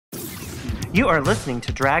You are listening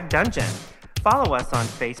to Drag Dungeon. Follow us on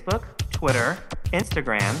Facebook, Twitter,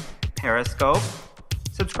 Instagram, Periscope.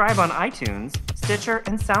 Subscribe on iTunes, Stitcher,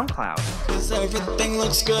 and Soundcloud. 'Cause everything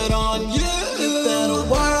looks good on you. You better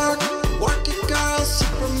work it, girl,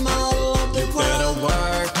 supermodel of the world. You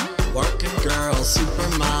better work it, girl,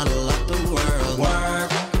 supermodel of the world.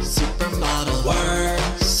 Work, supermodel,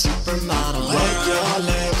 lick your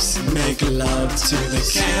lips and make love to the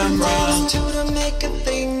camera. Two to make a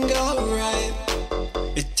thing go right.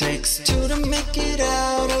 It takes two to make it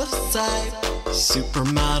out of sight.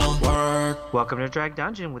 Supermodel work. Welcome to Drag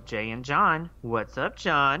Dungeon with Jay and John. What's up,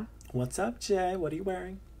 John? What's up, Jay? What are you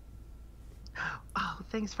wearing? Oh,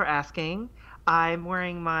 thanks for asking. I'm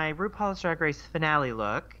wearing my RuPaul's Drag Race finale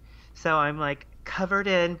look. So I'm like covered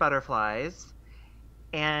in butterflies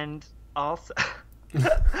and also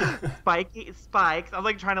spikes. I'm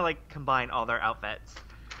like trying to like combine all their outfits.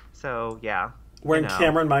 So yeah. Wearing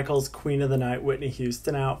Cameron Michaels' Queen of the Night Whitney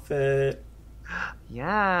Houston outfit.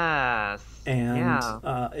 Yes. And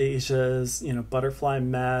Asia's, butterfly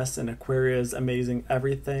mess, and Aquaria's amazing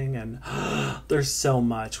everything. And there's so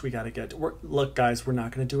much we got to get to. Look, guys, we're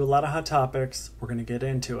not going to do a lot of hot topics. We're going to get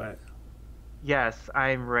into it. Yes,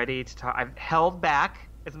 I'm ready to talk. I've held back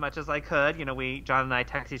as much as I could. John and I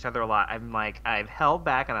text each other a lot. I've held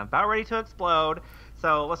back and I'm about ready to explode.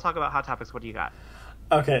 So let's talk about hot topics. What do you got?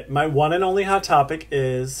 Okay, my one and only hot topic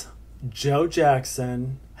is Joe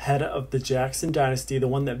Jackson, head of the Jackson dynasty, the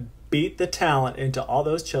one that beat the talent into all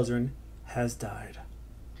those children, has died.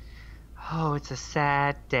 Oh, it's a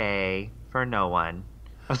sad day for no one.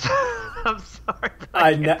 I'm sorry.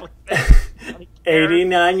 I know.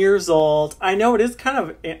 89 years old. I know it is kind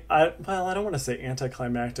of, I don't want to say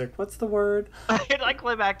anticlimactic. What's the word?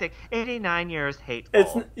 Anticlimactic. 89 years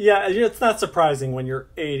hateful. It's not surprising when you're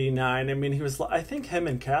 89. I mean, I think him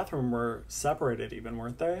and Catherine were separated even,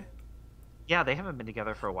 weren't they? Yeah, they haven't been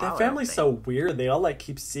together for a while. That family's so weird. They all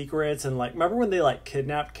keep secrets and remember when they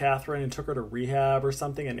kidnapped Catherine and took her to rehab or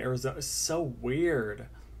something in Arizona? It's so weird.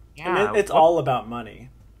 Yeah. And it's all about money.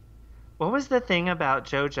 What was the thing about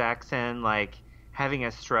Joe Jackson having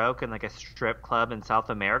a stroke in a strip club in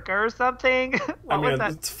South America or something?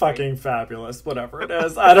 It's fucking fabulous. Whatever it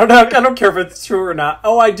is. I don't know. I don't care if it's true or not.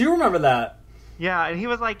 Oh, I do remember that. Yeah, and he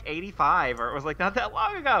was 85, or it was not that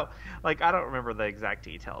long ago. I don't remember the exact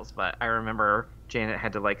details, but I remember Janet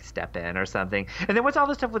had to step in or something. And then what's all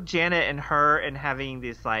this stuff with Janet and her and having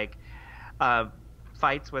these fights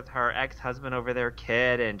with her ex-husband over their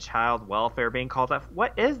kid and child welfare being called up?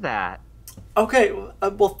 What is that? Okay,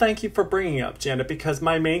 well, thank you for bringing it up, Janet, because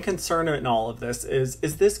my main concern in all of this is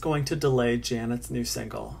this going to delay Janet's new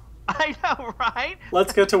single? I know, right?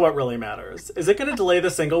 Let's get to what really matters. Is it going to delay the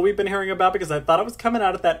single we've been hearing about? Because I thought it was coming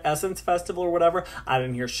out at that Essence Festival or whatever. I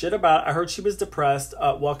didn't hear shit about it. I heard she was depressed.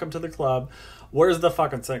 Welcome to the club. Where's the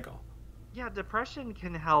fucking single? Yeah, depression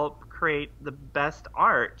can help create the best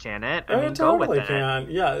art, Janet. It totally can.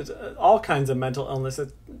 Yeah, all kinds of mental illness.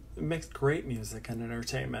 It makes great music and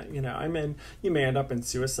entertainment. You may end up in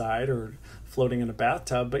suicide or floating in a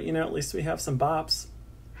bathtub, but at least we have some bops.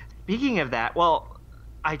 Speaking of that, well,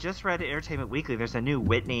 I just read at Entertainment Weekly. There's a new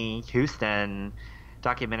Whitney Houston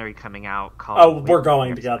documentary coming out called. Oh, we're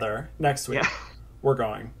going together next week. Yeah. We're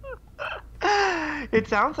going. It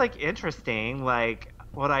sounds interesting.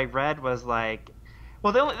 What I read was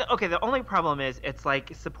the only problem is it's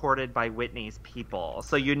supported by Whitney's people,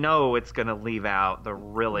 so it's gonna leave out the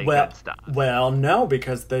really good stuff. Well, no,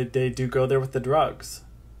 because they do go there with the drugs.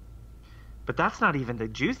 But that's not even the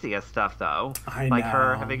juiciest stuff, though. I know.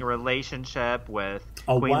 Her having a relationship with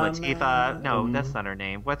Queen Latifah. No, that's not her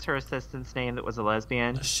name. What's her assistant's name that was a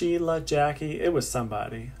lesbian? Sheila, Jackie. It was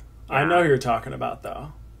somebody. Yeah. I know who you're talking about,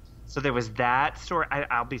 though. So there was that story.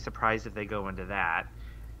 I'll be surprised if they go into that.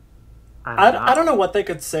 I don't know what they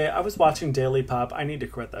could say. I was watching Daily Pop. I need to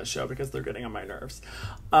quit that show because they're getting on my nerves.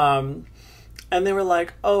 And they were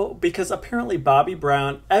because apparently Bobby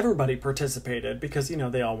Brown, everybody participated because,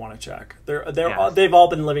 they all want to check. They've all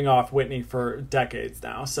been living off Whitney for decades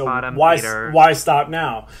now. So why stop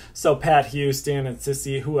now? So Pat Houston and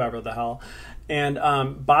Sissy, whoever the hell. And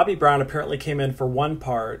Bobby Brown apparently came in for one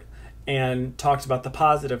part and talked about the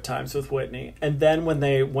positive times with Whitney. And then when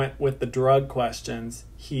they went with the drug questions,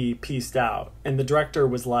 he pieced out. And the director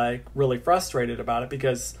was really frustrated about it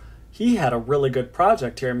because he had a really good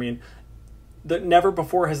project here. Never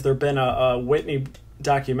before has there been a Whitney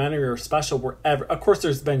documentary or special where of course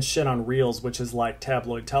there's been shit on Reels, which is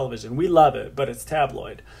tabloid television. We love it, but it's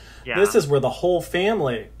tabloid. Yeah. This is where the whole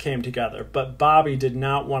family came together, but Bobby did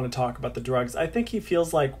not want to talk about the drugs. I think he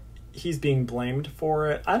feels like he's being blamed for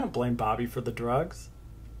it. I don't blame Bobby for the drugs.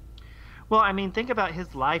 Well, I mean, think about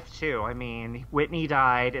his life too. I mean, Whitney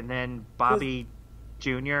died, and then Bobby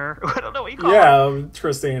Jr. I don't know what you call her.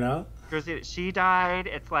 Christina. She died.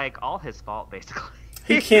 It's like all his fault, basically.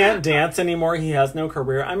 He can't dance anymore. He has no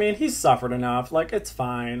career. I mean, he's suffered enough. Like, it's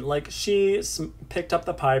fine. Like, she picked up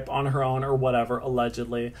the pipe on her own or whatever,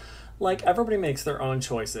 allegedly. Like, everybody makes their own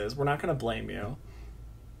choices. We're not going to blame you.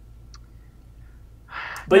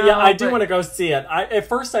 But no, I do want to go see it. At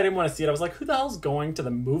first, I didn't want to see it. I was like, who the hell's going to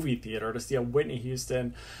the movie theater to see a Whitney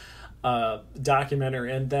Houston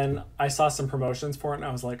documentary? And then I saw some promotions for it, and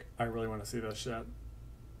I was like, I really want to see this shit.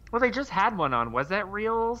 Well, they just had one on. Was that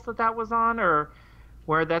Reels that was on? Or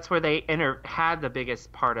where that's where they had the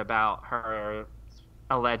biggest part about her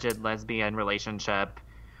alleged lesbian relationship.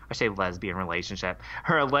 I say lesbian relationship.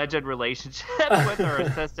 Her alleged relationship with her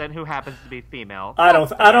assistant, who happens to be female. I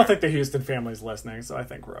don't think the Houston family's listening, so I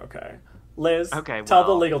think we're okay. Liz, tell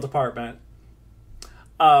the legal department.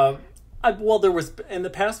 Well, there was in the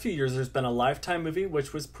past few years. There's been a Lifetime movie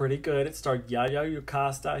which was pretty good. It starred Yaya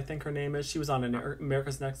Yocasta, I think her name is. She was on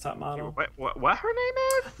America's Next Top Model. What her name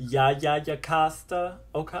is? Yaya Yocasta.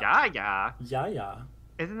 Yaya.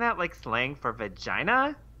 Isn't that like slang for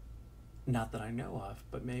vagina? Not that I know of,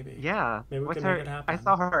 but maybe. Yeah. Maybe we can make it happen. I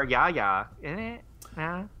saw her Yaya in it.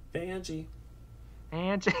 Yeah. Angie.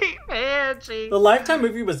 The Lifetime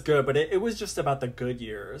movie was good, but it was just about the good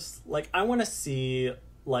years. Like, I want to see,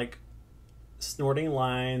 like, snorting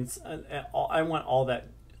lines. I want all that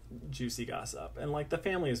juicy gossip. And, like, the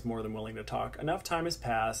family is more than willing to talk. Enough time has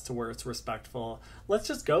passed to where it's respectful. Let's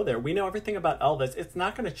just go there. We know everything about Elvis. It's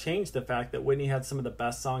not going to change the fact that Whitney had some of the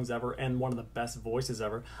best songs ever and one of the best voices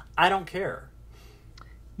ever. I don't care.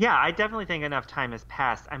 Yeah, I definitely think enough time has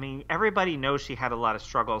passed. I mean, everybody knows she had a lot of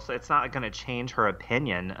struggles, so it's not going to change her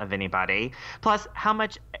opinion of anybody. Plus, how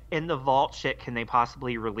much in the vault shit can they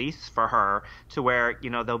possibly release for her to where, you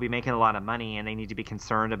know, they'll be making a lot of money and they need to be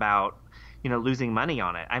concerned about, you know, losing money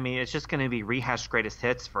on it? I mean, it's just going to be rehashed greatest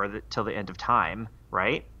hits till the end of time,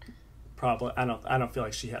 right? Probably. I don't feel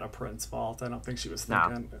like she had a Prince vault. I don't think she was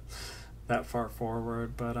thinking that far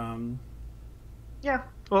forward, but yeah,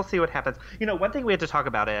 we'll see what happens. You know, one thing we have to talk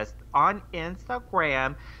about is on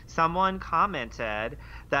Instagram, someone commented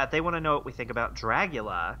that they want to know what we think about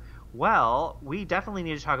Dragula. Well, we definitely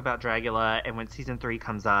need to talk about Dragula, and when season 3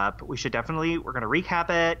 comes up, we're going to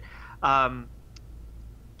recap it.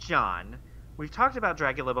 John, we've talked about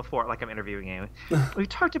Dragula before, like I'm interviewing you. We've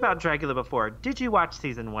talked about Dragula before. Did you watch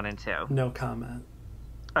season 1 and 2? No comment.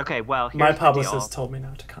 Okay, well, here's my the publicist deal. told me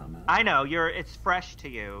not to comment. I know, it's fresh to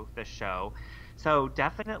you, this show. So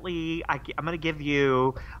definitely, I'm going to give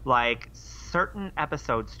you, like, certain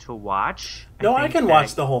episodes to watch. I can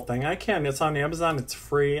watch the whole thing. I can. It's on Amazon. It's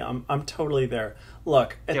free. I'm totally there.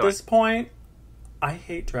 Look, at this point, I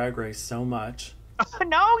hate Drag Race so much.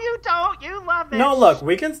 No, you don't. You love it. No, look,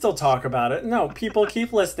 we can still talk about it. No, people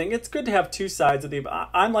keep listening. It's good to have two sides of the...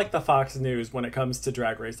 I'm like the Fox News when it comes to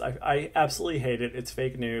Drag Race. I absolutely hate it. It's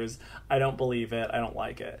fake news. I don't believe it. I don't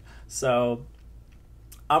like it. So...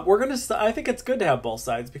 I think it's good to have both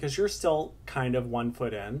sides because you're still kind of 1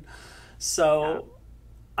 foot in. So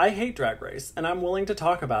I hate Drag Race and I'm willing to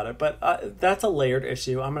talk about it, but that's a layered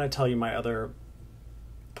issue. I'm going to tell you my other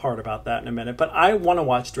part about that in a minute, but I want to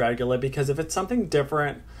watch Dragula because if it's something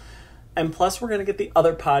different, and plus we're going to get the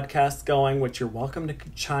other podcasts going, which you're welcome to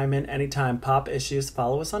chime in anytime. Pop Issues.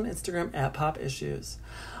 Follow us on Instagram at Pop Issues.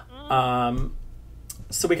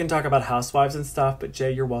 So we can talk about housewives and stuff, but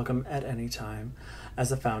Jay, you're welcome at any time. As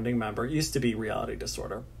a founding member. It used to be Reality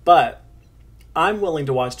Disorder. But I'm willing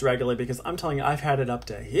to watch Dragula because I'm telling you, I've had it up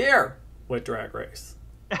to here with Drag Race.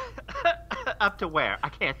 Up to where? I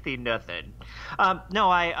can't see nothing. So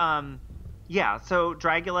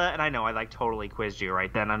Dragula, and I know I like totally quizzed you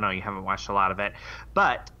right then. I know you haven't watched a lot of it.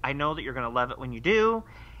 But I know that you're going to love it when you do.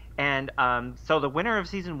 And so the winner of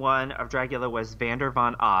season 1 of Dragula was Vander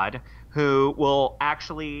Von Odd, who will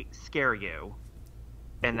actually scare you.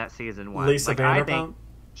 In that season 1. Lisa Vanderpump? I think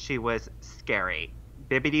she was scary.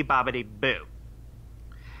 Bibbidi bobbidi boo.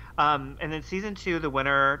 And then season 2, the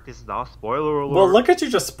winner, this is all spoiler alert. Well, look at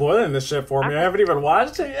you just spoiling this shit for me. I haven't even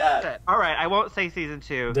watched it yet. All right, I won't say season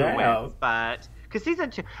 2 who wins, but because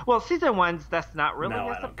season 1's that's not really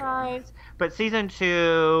a surprise, but season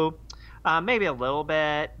 2 maybe a little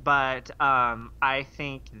bit, but I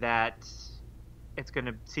think that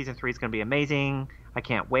season 3 is gonna be amazing. I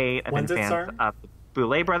can't wait. I've been fans of the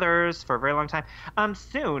Boulet Brothers for a very long time.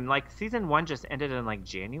 Soon, like season 1 just ended in like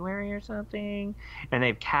January or something, and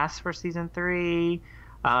they've cast for season 3.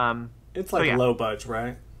 It's like low budge,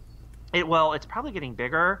 right? It's probably getting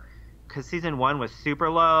bigger because season 1 was super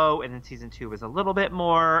low, and then season 2 was a little bit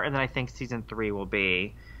more, and then I think season 3 will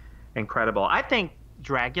be incredible. I think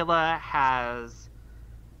Dragula has.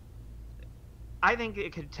 I think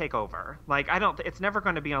it could take over. Like, I don't. It's never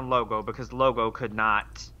going to be on Logo because Logo could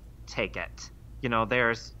not take it. You know,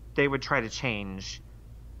 they would try to change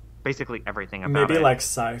basically everything about it. Maybe like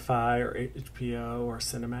Sci-Fi or HBO or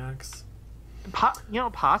Cinemax.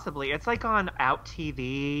 Possibly. It's like on Out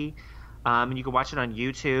TV, and you can watch it on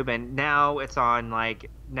YouTube, and now it's on like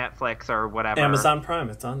Netflix or whatever. Amazon Prime,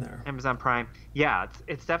 it's on there. Amazon Prime. Yeah,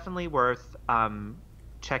 it's definitely worth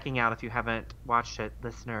checking out if you haven't watched it,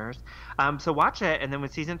 listeners. So watch it, and then when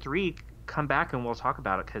season 3 come back and we'll talk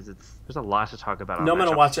about it because there's a lot to talk about. No, I'm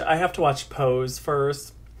gonna watch it. I have to watch Pose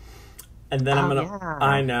first, and then I'm gonna. Yeah.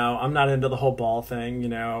 I know I'm not into the whole ball thing. You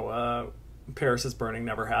know, Paris is Burning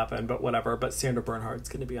never happened, but whatever. But Sandra Bernhardt's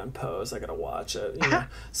gonna be on Pose. I gotta watch it, you know,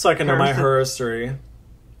 so I can know my history.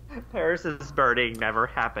 Paris is Burning never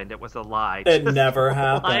happened. It was a lie. It never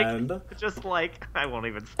happened. I won't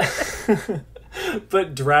even say it.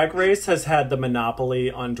 But Drag Race has had the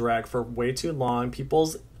monopoly on drag for way too long.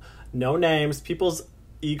 People's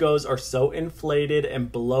egos are so inflated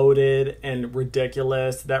and bloated and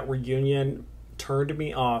ridiculous. That reunion turned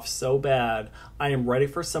me off so bad. I am ready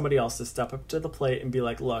for somebody else to step up to the plate and be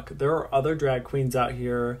like, look, there are other drag queens out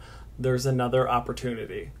here. There's another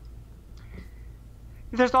opportunity.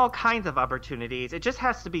 There's all kinds of opportunities. It just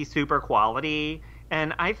has to be super quality.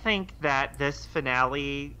 And I think that this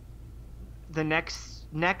finale, the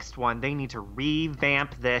next one, they need to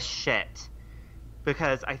revamp this shit.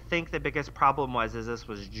 Because I think the biggest problem is this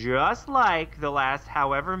was just like the last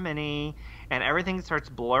however many, and everything starts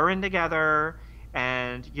blurring together,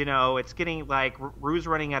 and, you know, it's getting, like, Ru's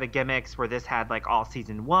running out of gimmicks where this had, like, all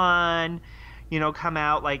season 1, you know, come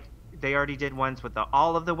out. Like, they already did ones with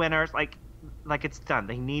all of the winners. Like, it's done.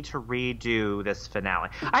 They need to redo this finale.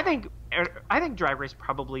 I think Drag Race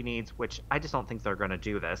probably needs, which I just don't think they're going to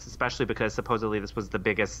do this, especially because supposedly this was the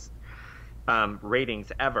biggest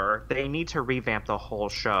ratings ever. They need to revamp the whole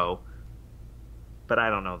show, but I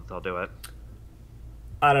don't know if they'll do it.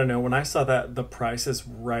 I don't know. When I saw that The Price is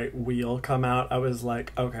Right wheel come out, I was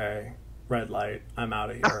like, okay, red light, I'm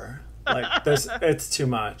out of here. Like, it's too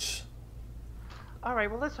much. All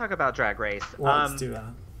right, well, let's talk about Drag Race. Let's do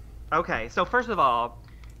that. Okay, so first of all,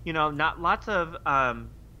 you know, not lots of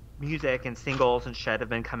music and singles and shit have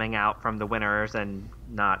been coming out from the winners and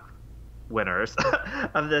not winners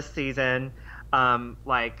of this season.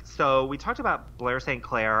 So we talked about Blair St.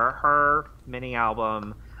 Clair, her mini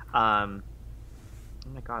album. Oh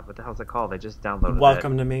my God, what the hell is it called? I just downloaded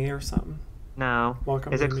Welcome to Me or something. No.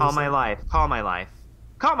 Welcome is to it Me Call My Life? Call My Life.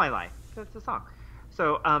 Call My Life. That's the song.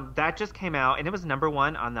 So that just came out, and it was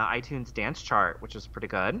 #1 on the iTunes dance chart, which is pretty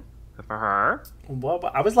good. Good for her. Well,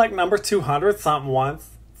 I was like number 200 something once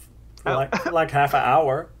for like half an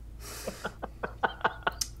hour.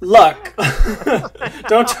 Look,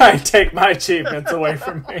 don't try and take my achievements away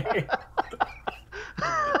from me.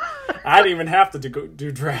 I didn't even have to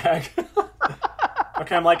do drag.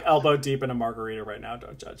 Okay, I'm like elbow deep in a margarita right now.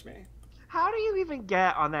 Don't judge me. How do you even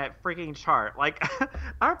get on that freaking chart? Like,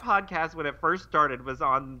 our podcast, when it first started, was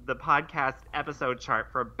on the podcast episode chart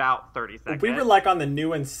for about 30 seconds. We were like on the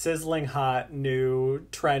new and sizzling hot, new,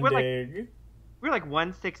 trending. We were like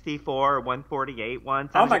 164 or 148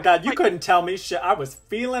 once. Oh my God, you couldn't tell me shit. I was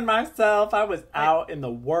feeling myself. I was out in the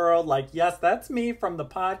world. Like, yes, that's me from the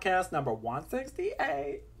podcast number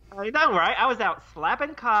 168. I know, right? I was out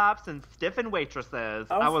slapping cops and stiffing waitresses.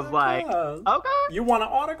 I was like, okay. You want an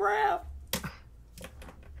autograph?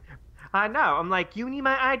 I know. I'm like, you need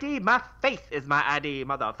my ID? My face is my ID,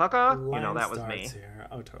 motherfucker. You know, that was me. Here.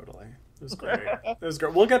 Oh, totally. It was great. It was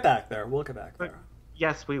great. We'll get back there.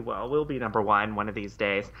 Yes, we will. We'll be #1 one of these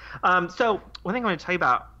days. So one thing I want to tell you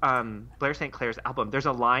about Blair St. Clair's album, there's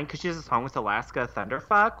a line, because she has a song with Alaska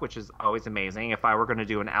Thunderfuck, which is always amazing. If I were going to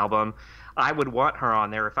do an album, I would want her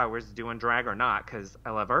on there if I was doing drag or not, because I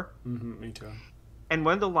love her. Mm-hmm, me too. And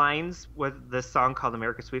one of the lines with this song called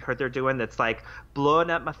America's Sweetheart they're doing that's like, blowing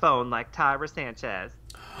up my phone like Tyra Sanchez.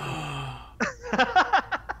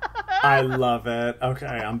 I love it. Okay,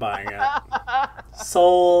 I'm buying it.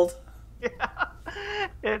 Sold. Yeah,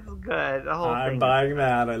 it's good. The whole thing. I'm buying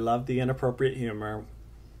that. I love the inappropriate humor.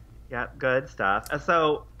 Yeah, good stuff.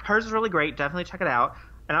 So hers is really great. Definitely check it out.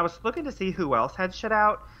 And I was looking to see who else had shit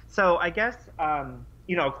out. So I guess,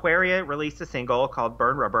 Aquaria released a single called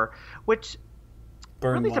Burn Rubber, which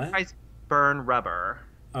really surprised Burn Rubber.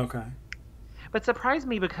 Okay. But surprised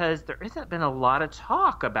me because there hasn't been a lot of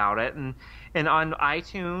talk about it. And on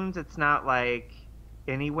iTunes, it's not like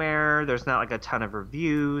anywhere. There's not like a ton of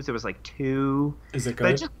reviews. It was like 2. Is it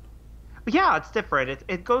good? Yeah, it's different.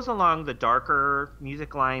 It goes along the darker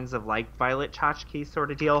music lines of like Violet Chachki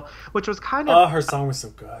sort of deal, which was kind of Oh, her song was so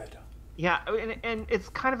good. yeah, and it's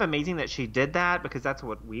kind of amazing that she did that because that's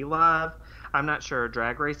what we love. I'm not sure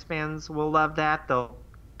Drag Race fans will love that. They'll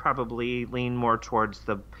probably lean more towards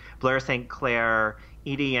the Blair St. Clair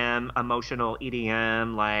EDM, emotional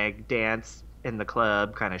EDM, like dance in the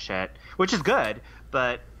club kind of shit, which is good.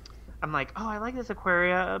 But I'm like, oh, I like this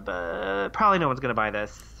Aquaria, but probably no one's gonna buy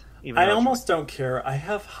this. I almost don't care. I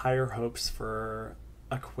have higher hopes for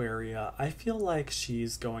Aquaria. I feel like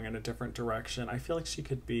she's going in a different direction. I feel like she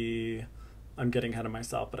could be, I'm getting ahead of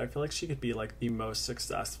myself, but I feel like she could be like the most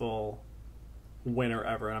successful winner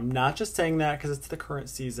ever. And I'm not just saying that because it's the current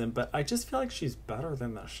season, but I just feel like she's better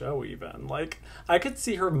than the show even. Like, I could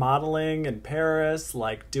see her modeling in Paris,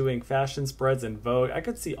 like doing fashion spreads in Vogue. I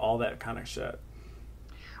could see all that kind of shit.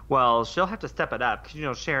 Well, she'll have to step it up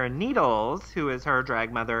because, Sharon Needles, who is her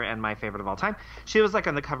drag mother and my favorite of all time, she was like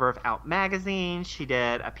on the cover of Out magazine. She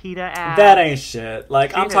did a PETA ad. That ain't shit.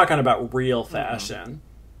 Like, I'm talking about real fashion.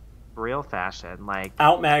 Real fashion, like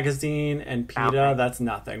Out magazine and PETA. That's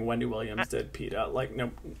nothing. Wendy Williams did PETA. Like,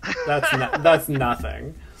 no, that's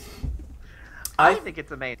nothing. I think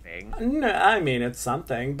it's amazing. No, I mean, it's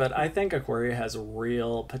something, but I think Aquaria has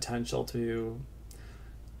real potential to,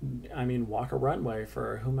 walk a runway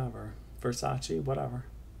for whomever. Versace, whatever.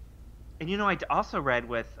 And I also read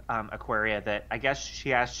with Aquaria that I guess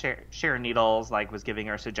she asked Sharon Needles, like, was giving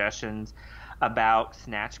her suggestions about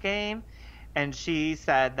Snatch Game. And she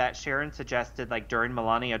said that Sharon suggested, like, during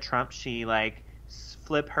Melania Trump, she, like,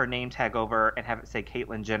 flip her name tag over and have it say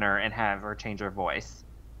Caitlyn Jenner and have her change her voice.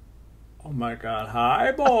 Oh, my God.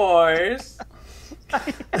 Hi, boys.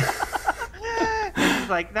 It's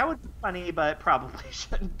like, that would be funny, but probably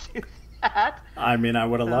shouldn't do that. I mean, I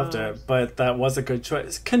would have loved it, but that was a good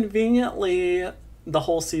choice. Conveniently, the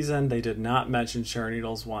whole season, they did not mention Sharon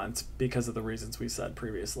Needles once because of the reasons we said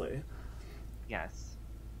previously. Yes.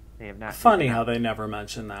 They have not. Funny how they never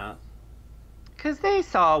mentioned that. Because they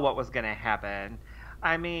saw what was going to happen.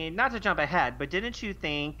 I mean, not to jump ahead, but didn't you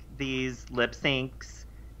think these lip syncs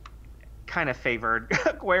kind of favored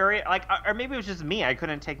Aquaria? Like, or maybe it was just me. I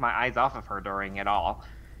couldn't take my eyes off of her during it all.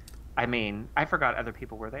 I mean, I forgot other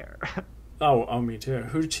people were there. Oh, me too.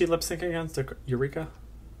 Who did she lip sync against? Eureka?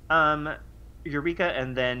 Eureka,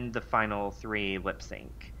 and then the final 3 lip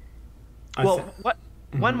sync.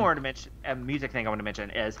 One more to mention, a music thing I want to mention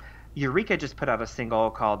is Eureka just put out a single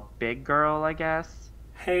called Big Girl, I guess.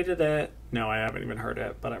 Hated it. No, I haven't even heard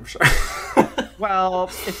it, but I'm sure. Well,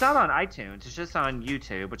 it's not on iTunes. It's just on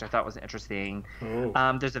YouTube, which I thought was interesting.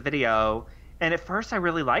 There's a video, and at first I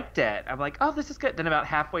really liked it. I'm like, oh, this is good. Then about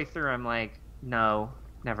halfway through, I'm like, no,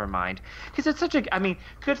 never mind. Because it's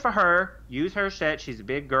good for her. Use her shit. She's a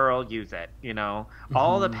big girl. Use it,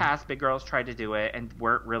 All the past big girls tried to do it and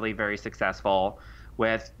weren't really very successful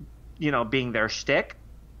with, being their shtick.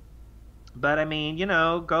 But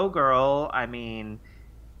go girl.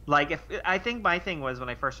 Like, I think my thing was when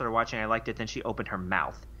I first started watching, I liked it. Then she opened her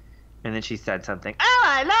mouth, and then she said something. Oh,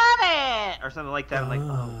 I love it, or something like that. I'm like,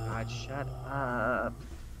 oh God, shut up!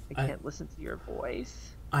 I can't listen to your voice.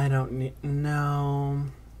 I don't need. No,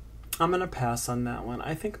 I'm gonna pass on that one.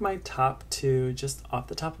 I think my top 2, just off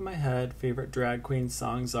the top of my head, favorite drag queen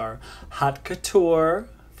songs are "Hot Couture"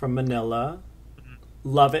 from Manila.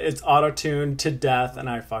 Love it. It's auto-tuned to death, and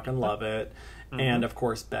I fucking love it. And, of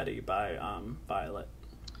course, Betty by Violet.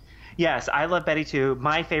 Yes, I love Betty, too.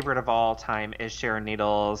 My favorite of all time is Sharon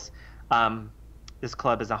Needles. This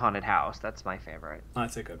Club is a Haunted House. That's my favorite.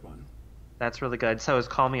 That's a good one. That's really good. So is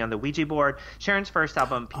Call Me on the Ouija Board. Sharon's first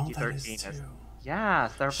album, PG-13.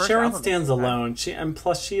 Yes, their first Sharon album stands alone.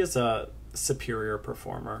 Plus, she is a superior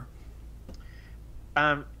performer.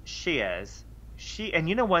 She is.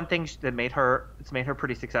 One thing that made her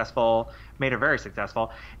pretty successful, made her very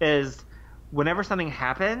successful, is whenever something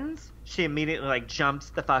happens, she immediately like jumps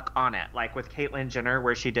the fuck on it. Like with Caitlyn Jenner,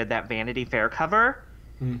 where she did that Vanity Fair cover,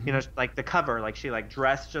 like the cover, like she like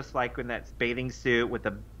dressed just like in that bathing suit with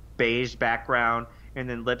the beige background, and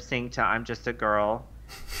then lip sync to "I'm Just a Girl."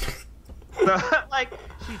 So like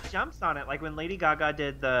she jumps on it. Like when Lady Gaga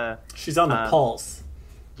did she's on the pulse.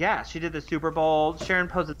 Yeah, she did the Super Bowl. Sharon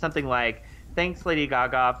posted something like, "Thanks, Lady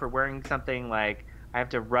Gaga, for wearing something like I have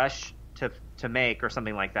to rush to make," or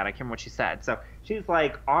something like that. I can't remember what she said. So she's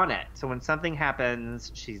like on it. So when something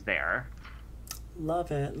happens, she's there.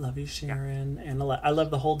 Love it. Love you, Sharon. Yeah. And I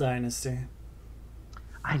love the whole dynasty.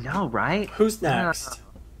 I know, right? Who's next?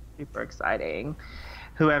 Super exciting.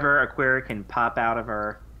 Whoever Aquaria can pop out of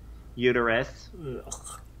her uterus.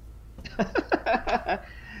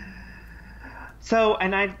 So,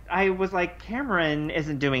 and I was like, Cameron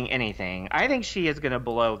isn't doing anything. I think she is going to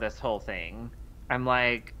blow this whole thing. I'm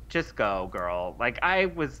like, just go, girl. Like, I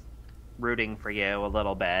was rooting for you a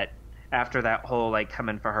little bit after that whole, like,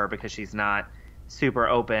 coming for her because she's not super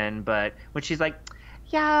open. But when she's like,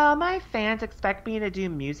 yeah, my fans expect me to do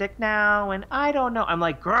music now, and I don't know. I'm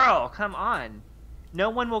like, girl, come on. No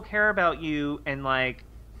one will care about you in, like,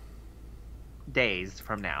 days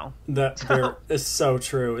from now. That is so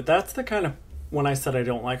true. That's the kind of, when I said I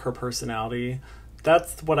don't like her personality,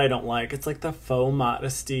 that's what I don't like. It's like the faux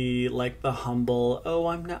modesty, like the humble, oh,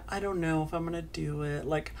 I don't know if I'm gonna do it.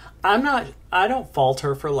 Like, I don't fault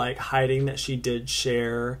her for, like, hiding that she did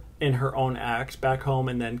share in her own act back home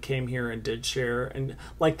and then came here and did share. And,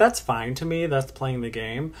 like, that's fine to me. That's playing the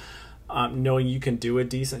game. Knowing you can do a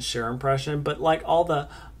decent Cher impression, but, like, all the,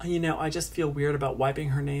 I just feel weird about wiping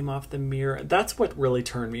her name off the mirror. That's what really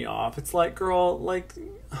turned me off. It's like, girl, like,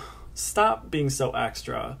 stop being so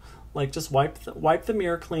extra. Like, just wipe the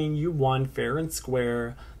mirror clean. You won fair and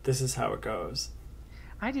square. This is how it goes.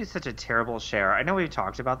 I do such a terrible Cher. I know we've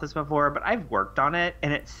talked about this before, but I've worked on it,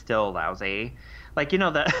 and it's still lousy. Like,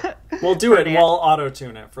 the... We'll do it. We'll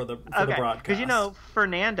auto-tune it for the broadcast. Because,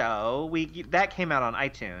 Fernando, that came out on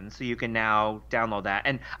iTunes, so you can now download that.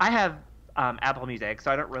 And I have Apple Music,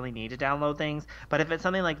 so I don't really need to download things. But if it's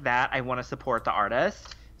something like that, I want to support the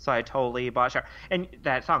artist. So I totally bought Cher. And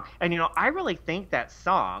that song. And, I really think that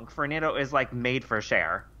song, Fernando, is, like, made for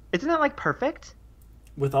Cher. Isn't that, like, perfect?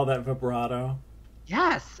 With all that vibrato?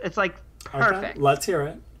 Yes. It's, like, perfect. Okay, let's hear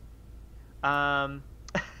it. I'm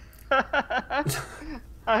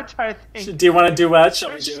trying to think. Do you want to duet? Shall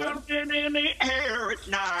we There's do it? something in the air at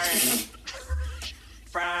night.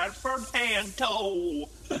 Fried from hand toe.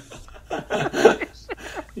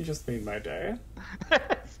 You just made my day.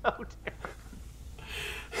 It's so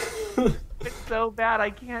terrible. It's so bad I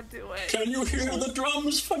can't do it. Can you hear the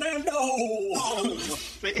drums, Fernando?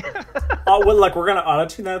 Well, look, we're gonna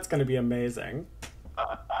auto-tune that. It's gonna be amazing.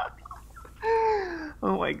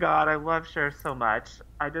 Oh my god, I love Cher so much.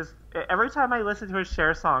 Every time I listen to a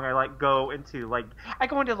Cher song, I go into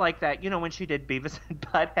that, when she did Beavis and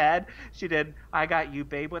Butthead, she did I Got You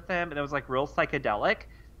Babe with them, and it was like real psychedelic,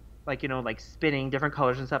 like spinning different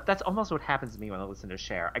colors and stuff. That's almost what happens to me when I listen to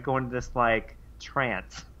Cher. I go into this like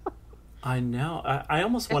trance. I know. I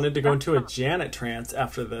almost wanted to go into a Janet trance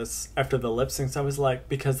after the lip syncs. I was like,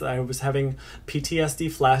 because I was having PTSD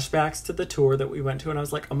flashbacks to the tour that we went to, and I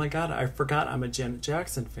was like, oh my god, I forgot I'm a Janet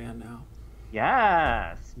Jackson fan now.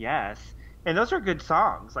 Yes. And those are good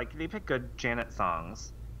songs. Like, they pick good Janet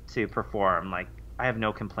songs to perform. Like, I have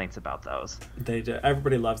no complaints about those. They do.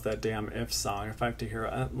 Everybody loves that damn If song. If I have to hear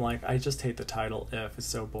it, I just hate the title If. It's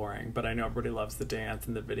so boring. But I know everybody loves the dance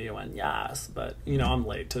and the video and yes. But, I'm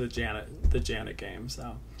late to the Janet game,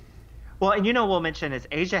 so. Well, and we'll mention is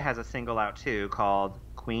Asia has a single out, too, called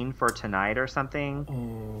Queen for Tonight or something.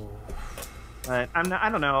 Oh. But I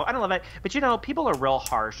don't know. I don't love it. But, people are real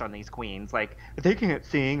harsh on these queens. Like, they can't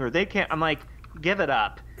sing or they can't. I'm like, give it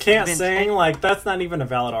up. Can't sing? That's not even a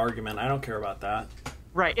valid argument. I don't care about that.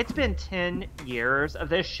 Right. It's been 10 years of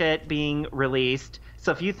this shit being released.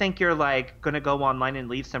 So if you think you're, like, going to go online and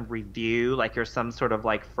leave some review, like you're some sort of,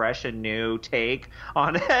 like, fresh and new take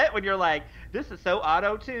on it, when you're like, this is so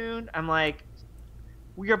auto-tuned, I'm like,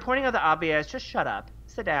 you're pointing out the obvious. Just shut up.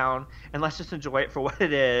 Sit down, and let's just enjoy it for what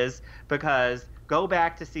it is, because go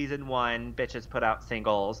back to season 1, bitches put out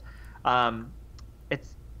singles.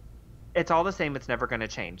 It's all the same. It's never going to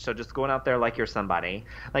change. So just going out there like you're somebody.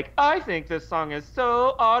 Like, I think this song is so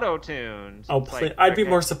auto-tuned. Oh, please. I'd be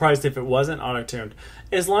more surprised if it wasn't auto-tuned.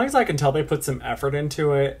 As long as I can tell they put some effort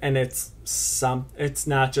into it, and it's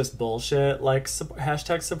not just bullshit. Like,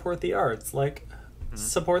 hashtag support the arts. Like,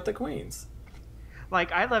 support the queens.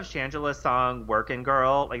 Like, I love Shangela's song, Workin'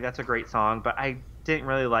 Girl. Like, that's a great song, but I didn't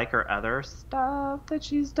really like her other stuff that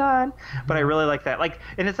she's done. But I really like that. Like,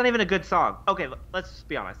 and it's not even a good song. Okay, let's just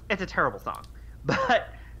be honest. It's a terrible song. But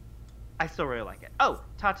I still really like it. Oh,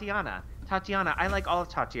 Tatiana. I like all of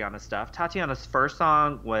Tatiana's stuff. Tatiana's first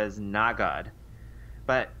song was not good.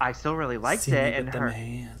 But I still really liked it. And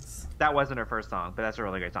that wasn't her first song, but that's a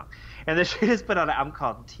really great song. And then she just put out an album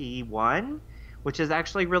called T1, which is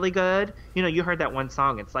actually really good. You heard that one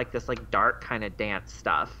song. It's like this like dark kind of dance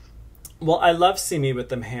stuff. Well, I love See Me With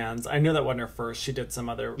Them Hands. I knew that wasn't her first. She did some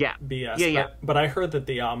other BS. Yeah. But I heard that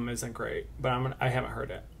the album isn't great. But I haven't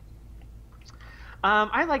heard it.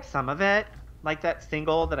 I like some of it. Like that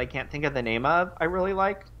single that I can't think of the name of. I really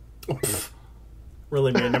like.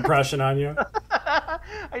 Really made an impression on you.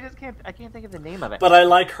 I can't think of the name of it. But I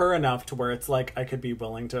like her enough to where it's like I could be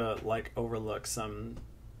willing to like overlook some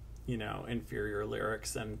you know, inferior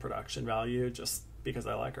lyrics and production value just because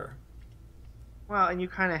I like her. Well, and you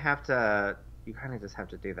kind of just have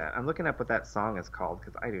to do that. I'm looking up what that song is called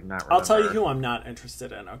because I do not remember. I'll tell you who I'm not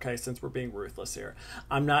interested in, okay, since we're being ruthless here.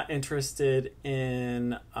 I'm not interested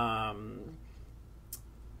in, I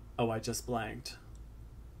just blanked.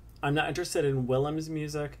 I'm not interested in Willem's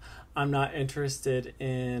music. I'm not interested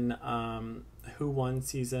in, who won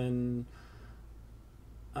season,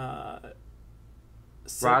 6?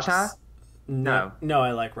 Raja? No,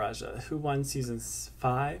 I like Raja. Who won season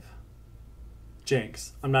 5?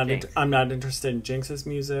 Jinx. I'm not interested in Jinx's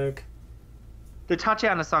music. The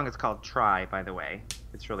Tatiana song is called Try, by the way.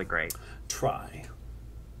 It's really great. Try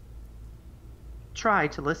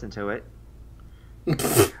to listen to it.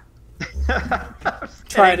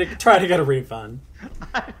 Try to get a refund.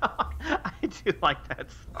 I do like that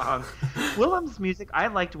song. Willem's music, I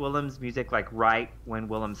liked Willem's music like right when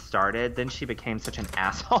Willem started. Then she became such an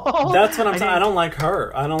asshole. That's what I'm saying. I don't like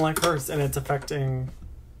her. I don't like hers, and it's affecting.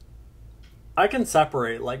 I can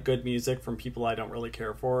separate like good music from people I don't really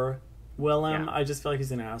care for. Willem, I just feel like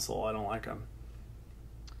he's an asshole. I don't like him.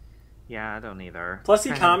 Yeah, I don't either. Plus,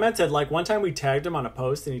 he commented, like, one time we tagged him on a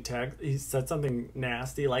post, and he said something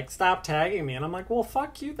nasty, like, stop tagging me. And I'm like, well,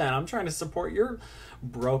 fuck you then. I'm trying to support your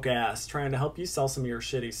broke ass, trying to help you sell some of your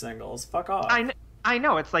shitty singles. Fuck off. I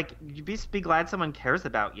know. It's like, you be glad someone cares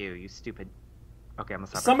about you, you stupid. Okay, I'm gonna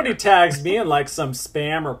stop. Somebody tags me in, like, some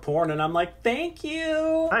spam or porn, and I'm like, thank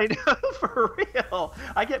you. I know, for real.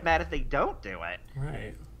 I get mad if they don't do it.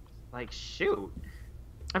 Right. Like, shoot.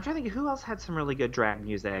 I'm trying to think, who else had some really good drag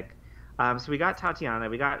music? So we got Tatiana,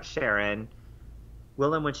 we got Sharon,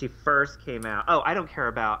 Willem when she first came out. Oh, I don't care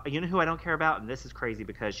about, you know who I don't care about? And this is crazy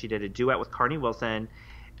because she did a duet with Carney Wilson,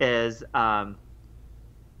 is, oh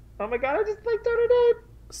my god, I just blanked out her name.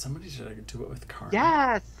 Somebody did a duet with Carney.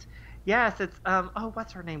 Yes, it's,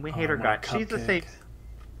 what's her name? We hate her gut. She's the same,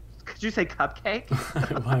 could you say Cupcake?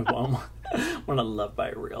 I want to love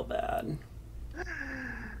Bite real bad.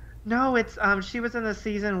 No, it's, she was in the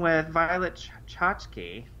season with Violet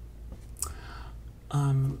Chachki.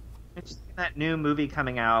 It's that new movie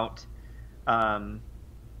coming out.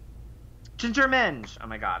 Ginger Minge. Oh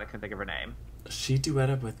my god, I couldn't think of her name. She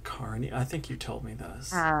duetted with Carney. I think you told me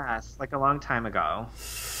this. Yes, like a long time ago.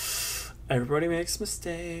 Everybody makes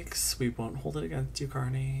mistakes. We won't hold it against you,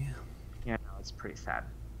 Carney. Yeah, no, it's pretty sad.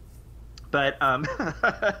 But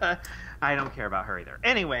I don't care about her either.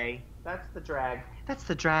 Anyway, that's the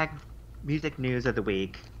drag music news of the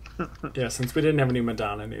week. Yeah, since we didn't have any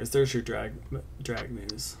Madonna news, there's your drag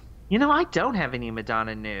news. You know, I don't have any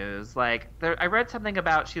Madonna news. Like, I read something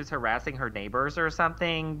about she was harassing her neighbors or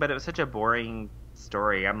something, but it was such a boring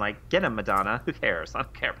story. I'm like, get him, Madonna. Who cares? I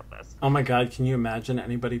don't care about this. Oh my god, can you imagine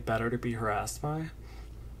anybody better to be harassed by?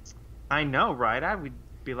 I know, right? I would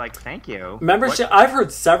be like, thank you. Remember, I've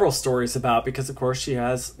heard several stories about, because of course she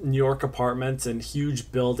has New York apartments and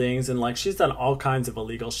huge buildings, and like she's done all kinds of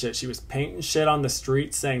illegal shit. She was painting shit on the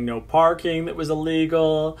street saying no parking that was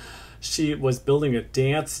illegal. She was building a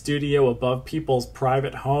dance studio above people's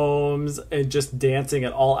private homes and just dancing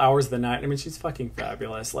at all hours of the night. I mean, she's fucking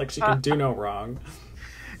fabulous. Like, she can do no wrong.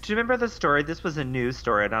 Do you remember the story? This was a news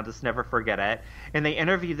story, and I'll just never forget it. And they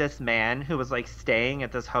interviewed this man who was, like, staying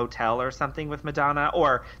at this hotel or something with Madonna,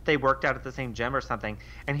 or they worked out at the same gym or something.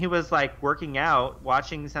 And he was, like, working out,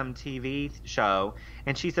 watching some TV show,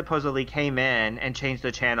 and she supposedly came in and changed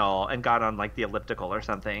the channel and got on, like, the elliptical or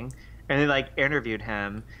something. And they, like, interviewed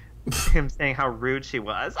him saying how rude she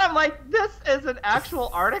was. I'm like, this is an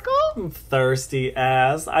actual article? Thirsty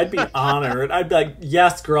ass. I'd be honored. I'd be like,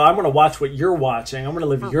 yes, girl, I'm going to watch what you're watching. I'm going to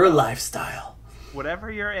live your lifestyle.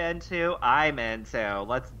 Whatever you're into, I'm into.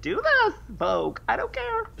 Let's do this, Vogue. I don't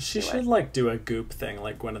care. She should, like, do a Goop thing,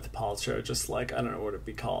 like Gwyneth Paltrow, just like, I don't know what it'd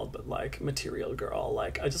be called, but like Material Girl.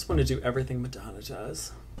 Like, I just want to do everything Madonna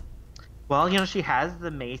does. Well, you know, she has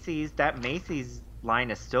the Macy's. That Macy's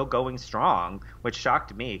line is still going strong, which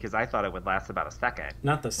shocked me because I thought it would last about a second.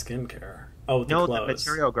 Not the skincare. Oh, the no, clothes.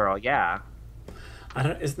 The Material Girl, yeah.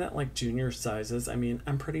 Isn't that like junior sizes? I mean,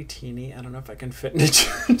 I'm pretty teeny. I don't know if I can fit into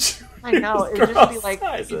junior. I know. It'd just be like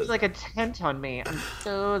it's like a tent on me. I'm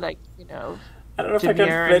so like, you know. I don't know if I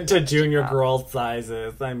can fit to junior girl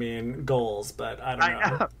sizes. I mean, goals, but I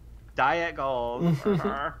don't know. Diet goals for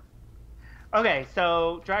her. Okay,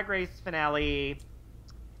 so Drag Race finale.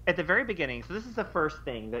 At the very beginning, so this is the first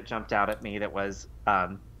thing that jumped out at me that was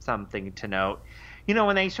something to note. You know,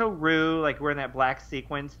 when they show Ru, like, wearing that black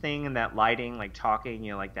sequins thing and that lighting, like, talking,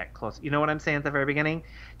 you know, like, that close. You know what I'm saying at the very beginning?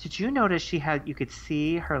 Did you notice you could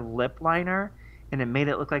see her lip liner, and it made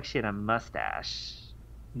it look like she had a mustache?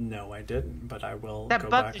 No, I didn't, but I will that go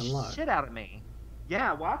bugged back and the look. Shit out of me.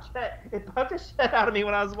 Yeah, watch it. It bugged the shit out of me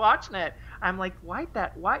when I was watching it. I'm like, why?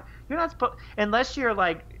 You're not supposed, unless you're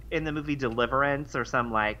like in the movie Deliverance or some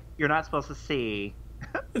like, you're not supposed to see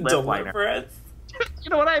lip liner. Deliverance. You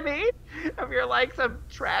know what I mean? If you're like some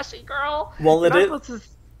trashy girl, well, you're not supposed to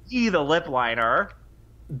see the lip liner.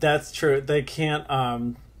 That's true. They can't.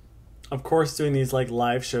 Of course, doing these like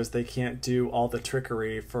live shows, they can't do all the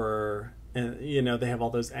trickery for. And, you know, they have all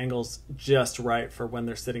those angles just right for when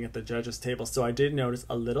they're sitting at the judges' table. So I did notice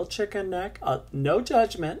a little chicken neck, no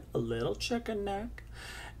judgment, a little chicken neck,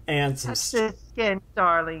 and some... Touch the skin,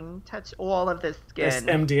 darling. Touch all of the skin. This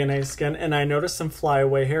MDNA skin. And I noticed some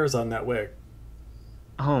flyaway hairs on that wig.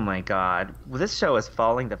 Oh, my God. Well, this show is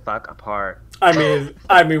falling the fuck apart. I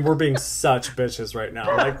mean, we're being such bitches right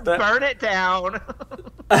now. Like that... Burn it down.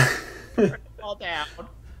 Burn it all down.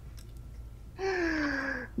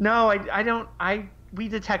 No, I don't. We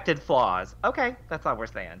detected flaws. Okay, that's all we're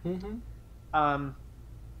saying. Mm-hmm.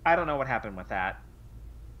 I don't know what happened with that,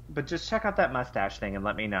 but just check out that mustache thing and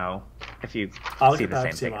let me know if you see the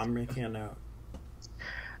same thing. I'm making a note.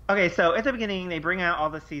 Okay, so at the beginning they bring out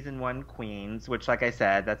all the season 1 queens, which, like I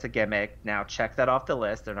said, that's a gimmick. Now check that off the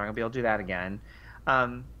list. They're not gonna be able to do that again.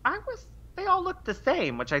 They all looked the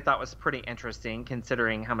same, which I thought was pretty interesting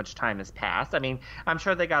considering how much time has passed. I mean, I'm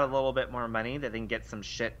sure they got a little bit more money that they can get some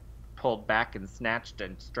shit pulled back and snatched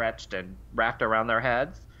and stretched and wrapped around their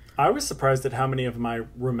heads. I was surprised at how many of them I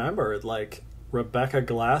remembered, like Rebecca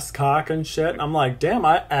Glasscock and shit. I'm like, damn,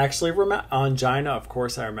 I actually remember. Angina, of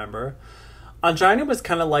course I remember. Angina was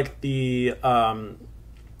kind of like the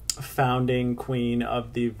founding queen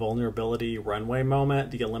of the vulnerability runway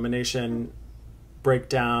moment, the elimination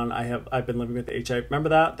breakdown. I've been living with HIV. Remember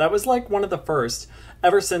that? That was like one of the first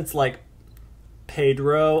ever since like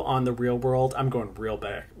Pedro on The Real World. I'm going real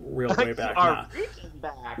way back now.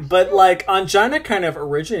 Back. But like Angina kind of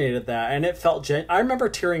originated that, and it felt I remember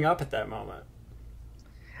tearing up at that moment.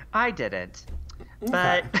 I didn't.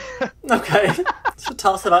 Okay. But okay. So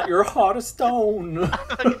tell us about your heart of stone.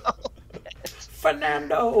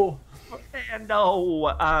 Fernando.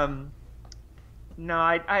 No,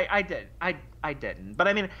 I did. I didn't. But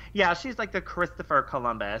I mean, yeah, she's like the Christopher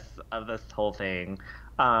Columbus of this whole thing.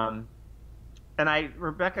 And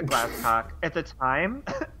Rebecca Glasscock, at the time,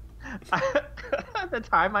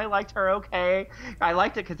 I liked her okay. I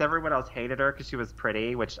liked it because everyone else hated her because she was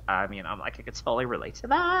pretty, which, I mean, I'm like, I could totally relate to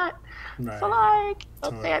that. Right. So, like,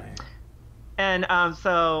 that's Totally. it. And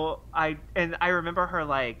so I remember her,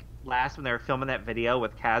 like, last when they were filming that video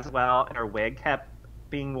with Caswell and her wig kept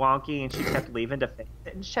being wonky and she kept leaving to fix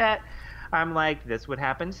it and shit. I'm like, this would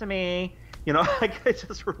happen to me. You know, I could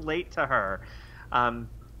just relate to her.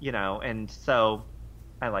 You know, and so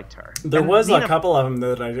I liked her. There and was Nina, a couple of them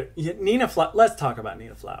that I did. Let's talk about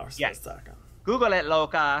Nina Flowers for a second. Google it,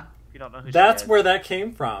 Loca. If you don't know who That's she is. where that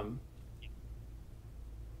came from.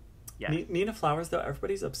 Yes. Nina Flowers, though,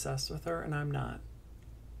 everybody's obsessed with her, and I'm not.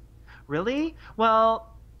 Really?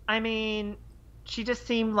 Well, I mean, she just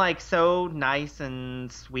seemed like so nice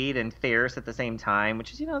and sweet and fierce at the same time,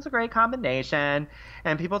 which is, you know, it's a great combination.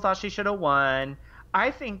 And people thought she should have won. I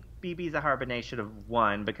think BB Zahara should have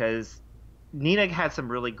won because Nina had some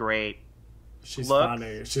really great She's looks.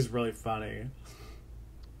 funny. She's really funny.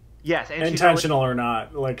 Yes. And intentional or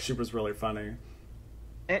not, like, she was really funny.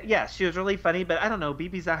 Yes, she was really funny, but I don't know,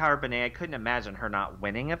 BB Zahara I couldn't imagine her not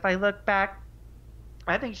winning if I look back.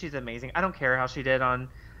 I think she's amazing. I don't care how she did on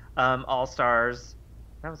All Stars.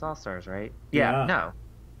 That was All Stars, right? Yeah. No.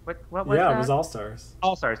 What was that? Yeah, it was All Stars.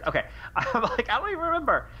 All Stars. Okay. I'm like, I don't even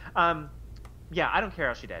remember. Yeah, I don't care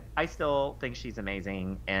how she did. I still think she's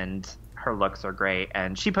amazing, and her looks are great.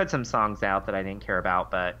 And she put some songs out that I didn't care about,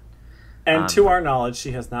 but... And to our knowledge,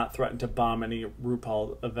 she has not threatened to bomb any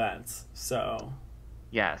RuPaul events, so...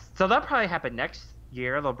 Yes. So that'll probably happen next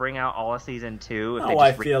year. They'll bring out all of season 2. If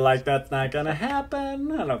I feel like that's not going to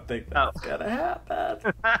happen. I don't think that's going to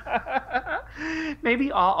happen.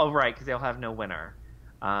 Maybe all... Oh, right, because they'll have no winner.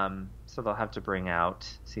 So they'll have to bring out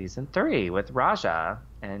season 3 with Raja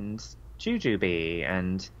and Jujubee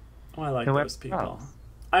and... Oh, I like those people. Else.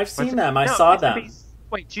 I've seen them. I saw them.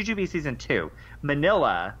 Wait, Jujubee season 2.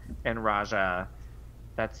 Manila and Raja,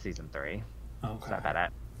 that's season 3. Okay. Sorry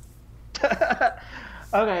about that.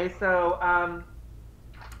 Okay, so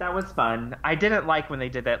that was fun. I didn't like when they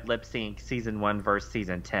did that lip sync season 1 versus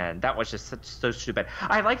season 10. That was just so stupid.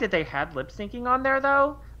 I like that they had lip syncing on there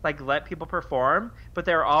though, like let people perform, but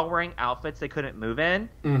they were all wearing outfits they couldn't move in,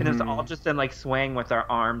 and it was all just them like swaying with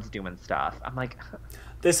their arms doing stuff. I'm like,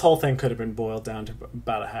 this whole thing could have been boiled down to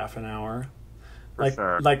about a half an hour. Like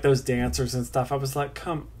sure. Like those dancers and stuff. I was like,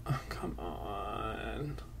 come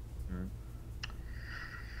on.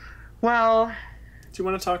 Well, Do you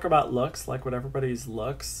want to talk about looks? Like what everybody's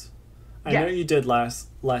looks? I Yes. know you did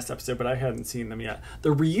last episode, but I hadn't seen them yet.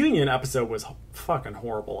 The reunion episode was fucking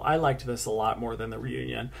horrible. I liked this a lot more than the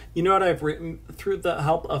reunion. You know what I've written? Through the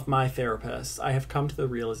help of my therapist, I have come to the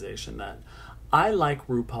realization that I like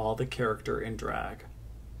RuPaul, the character, in drag.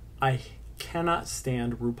 I cannot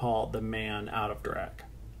stand RuPaul, the man, out of drag.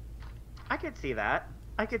 I could see that.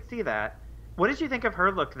 What did you think of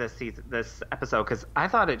her look this episode? Because I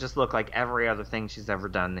thought it just looked like every other thing she's ever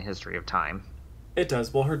done in the history of time. It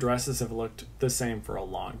does. Well, her dresses have looked the same for a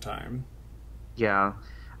long time. Yeah.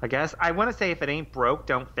 I guess I want to say if it ain't broke,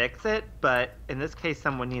 don't fix it. But in this case,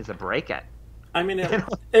 someone needs to break it. I mean,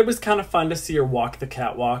 it was kind of fun to see her walk the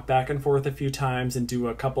catwalk back and forth a few times and do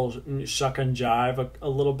a couple shuck and jive a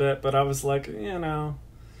little bit. But I was like, you know.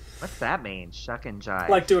 What's that mean? Shuck and jive.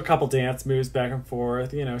 Like do a couple dance moves back and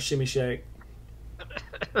forth, you know, shimmy shake.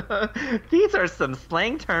 These are some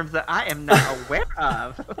slang terms that I am not aware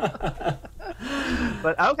of.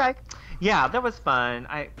 But okay. Yeah, that was fun.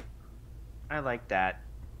 I liked that.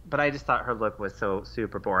 But I just thought her look was so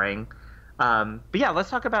super boring. But yeah,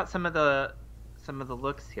 let's talk about some of the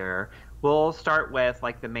looks here. We'll start with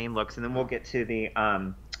like the main looks and then we'll get to the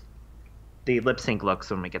lip sync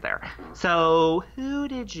looks when we get there. So, who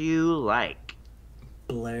did you like?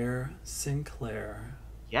 Blair Sinclair.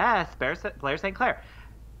 Yes, Blair St. Clair.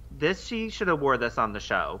 She should have wore this on the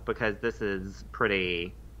show because this is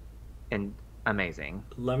pretty amazing.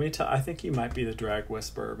 Let me tell. I think you might be the drag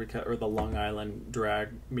whisperer or the Long Island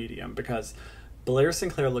drag medium because Blair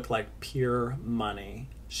Sinclair looked like pure money.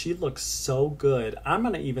 She looks so good. I'm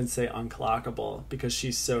gonna even say unclockable because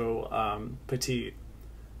she's so petite.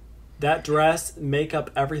 That dress,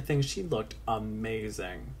 makeup, everything, she looked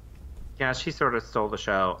amazing. Yeah, she sort of stole the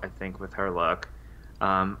show, I think, with her look.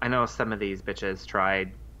 I know some of these bitches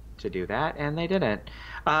tried to do that, and they didn't.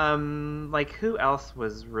 Like, who else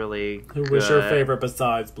was really Who good? was your favorite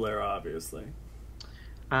besides Blair, obviously?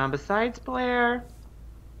 Besides Blair,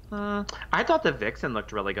 I thought the Vixen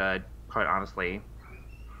looked really good, quite honestly.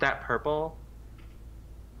 That purple,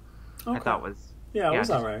 Okay. I thought was... Yeah, it was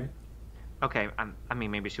all right. Okay, I mean,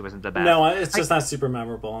 maybe she wasn't the best. No, it's just not super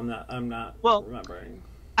memorable. I'm not remembering.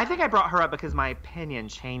 I think I brought her up because my opinion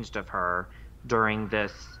changed of her during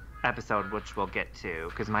this episode, which we'll get to,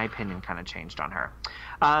 because my opinion kind of changed on her.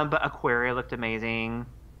 But Aquaria looked amazing.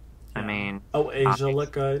 Yeah. I mean... Oh, Asia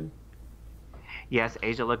looked good. Yes,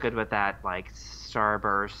 Asia looked good with that, like,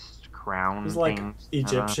 starburst crown It was like thing.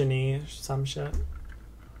 Egyptian-y, some shit.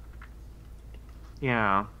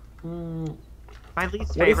 Yeah. My least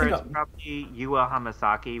What do you favorite think is probably Yua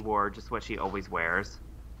Hamasaki wore just what she always wears.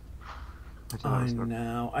 I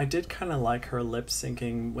know. I did kind of like her lip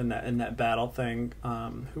syncing in that battle thing.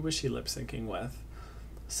 Who was she lip syncing with?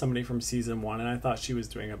 Somebody from season 1, and I thought she was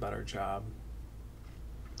doing a better job.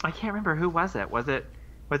 I can't remember. Who was it? Was it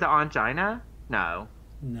Angina? No.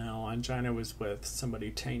 No, Angina was with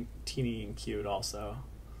somebody teeny and cute also.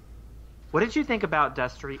 What did you think about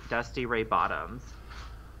Dusty Ray Bottoms?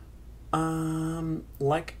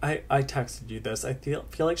 Like I texted you this. I feel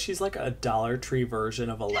like she's like a Dollar Tree version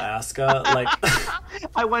of Alaska. Like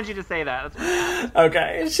I wanted you to say that.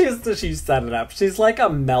 Okay, she set it up. She's like a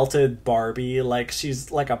melted Barbie. Like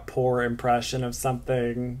she's like a poor impression of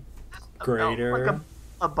something greater. Like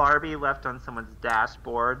a Barbie left on someone's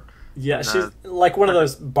dashboard. Yeah, she's like one of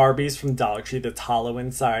those Barbies from Dollar Tree that's hollow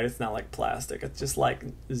inside. It's not like plastic. It's just like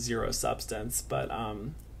zero substance. But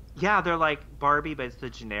yeah, they're like Barbie, but it's the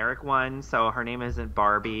generic one. So her name isn't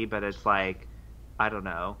Barbie, but it's like, I don't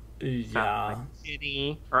know. Yeah. Like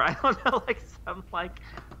Ginny, or I don't know, like some like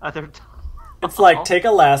other doll. It's like take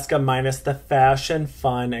Alaska minus the fashion,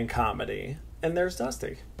 fun, and comedy. And there's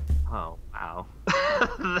Dusty. Oh, wow.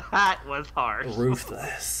 That was harsh.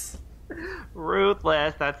 Ruthless.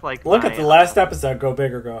 Ruthless. That's like... Look at the last episode, Go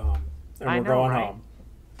Big or Go Home. And we're going right? home.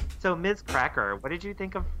 So, Ms. Cracker, what did you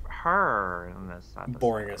think of her in this episode?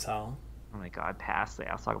 Boring as hell. Oh my god, pass.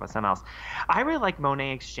 Yeah, let's talk about something else. I really like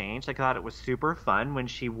Monet Exchange. I thought it was super fun when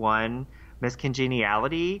she won Miss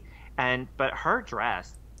Congeniality. But her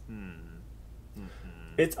dress...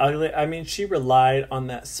 It's ugly. I mean, she relied on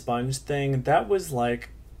that sponge thing. That was like...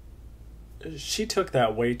 She took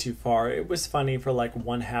that way too far. It was funny for like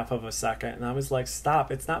 1/2 of a second. And I was like,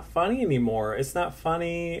 stop. It's not funny anymore. It's not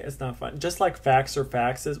funny. It's not fun. Just like Facts or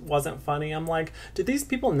Facts wasn't funny. I'm like, did these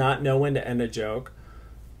people not know when to end a joke?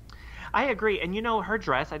 I agree. And you know, her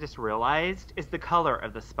dress, I just realized, is the color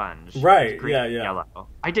of the sponge. Right. It's green Yeah. and yellow.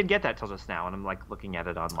 I didn't get that till just now, and I'm like looking at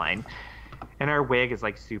it online. And her wig is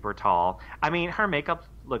like super tall. I mean, her makeup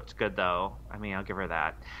looked good though. I mean, I'll give her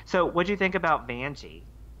that. So, what'd you think about Vanjie?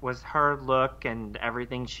 was her look and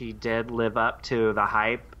everything she did live up to the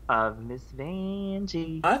hype of Miss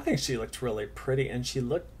Vanjie? I think she looked really pretty, and she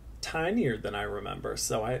looked tinier than I remember.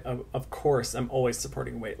 So I, of course, I'm always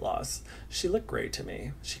supporting weight loss. She looked great to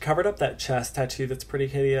me. She covered up that chest tattoo that's pretty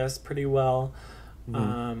hideous pretty well.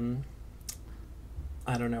 I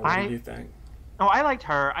don't know. What do you think? Oh, I liked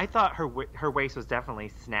her. I thought her waist was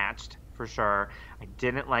definitely snatched for sure. I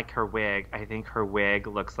didn't like her wig. I think her wig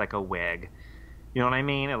looks like a wig. You know what I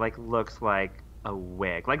mean? It like looks like a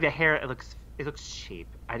wig. Like the hair, it looks cheap.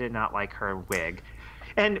 I did not like her wig.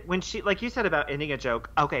 And when she, like you said about ending a joke,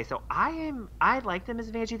 okay, so I like the Miss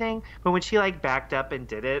Vanjie thing, but when she like backed up and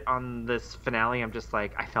did it on this finale, I'm just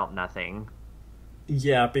like, I felt nothing.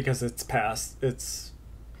 Yeah, because it's past. It's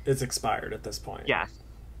expired at this point. Yes,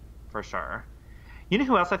 for sure. You know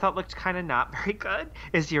who else I thought looked kind of not very good?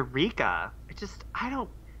 Is Eureka. I don't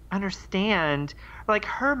understand. Like,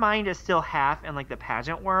 her mind is still half in, like, the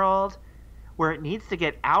pageant world where it needs to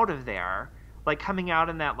get out of there. Like, coming out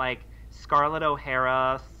in that, like, Scarlett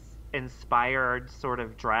O'Hara inspired sort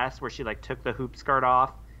of dress where she, like, took the hoop skirt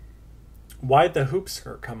off. Why'd the hoop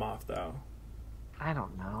skirt come off, though? I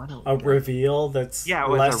don't know. A reveal that's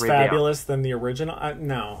less fabulous than the original?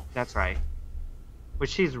 No. That's right.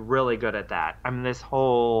 Which she's really good at that. I mean, this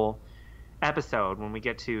whole episode, when we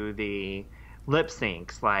get to the lip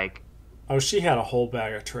syncs, like... Oh, she had a whole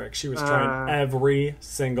bag of tricks. She was trying every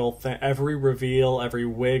single thing, every reveal, every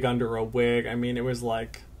wig under a wig. I mean, it was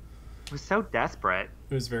like... It was so desperate.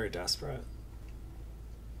 It was very desperate.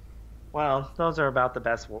 Well, those are about the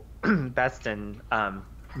best and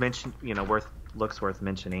mention, looks worth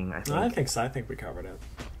mentioning, I think. I think so. I think we covered it.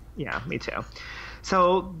 Yeah, me too.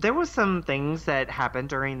 So there was some things that happened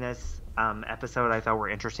during this episode I thought were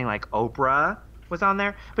interesting, like Oprah was on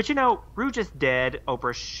there. But Ru just did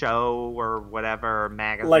Oprah's show or whatever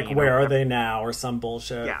magazine. Like Where Are They Now or some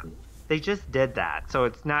bullshit. Yeah, they just did that. So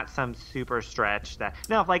it's not some super stretch that...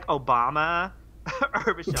 Now, if like Obama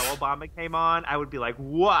or Michelle Obama came on, I would be like,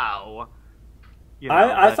 whoa.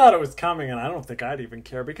 I thought it was coming, and I don't think I'd even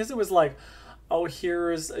care because it was like... Oh,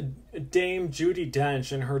 here's Dame Judi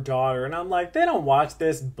Dench and her daughter. And I'm like, they don't watch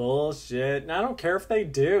this bullshit. And I don't care if they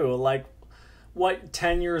do. Like, what,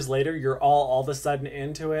 10 years later, you're all of a sudden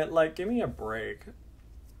into it? Like, give me a break.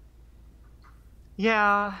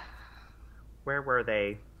 Yeah. Where were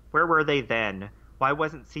they? Where were they then? Why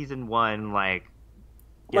wasn't season 1, like...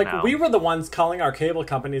 we were the ones calling our cable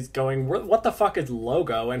companies going, what the fuck is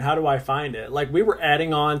Logo and how do I find it? Like, we were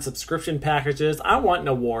adding on subscription packages. I want an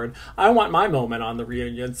award. I want my moment on the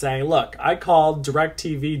reunion saying, look, I called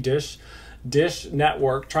DirecTV Dish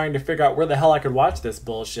Network trying to figure out where the hell I could watch this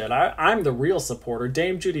bullshit. I'm the real supporter.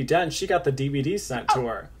 Dame Judi Dench, she got the DVD sent to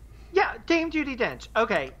her. Yeah, Dame Judi Dench.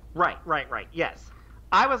 Okay, right, yes.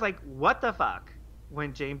 I was like, what the fuck?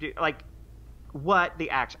 When what the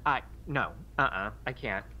action... No. I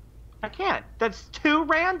can't. That's too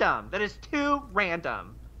random. That is too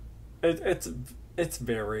random. It's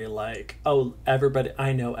very like, oh, everybody,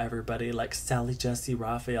 I know everybody, like Sally Jesse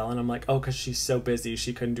Raphael, and I'm like, oh, because she's so busy,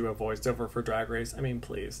 she couldn't do a voiceover for Drag Race. I mean,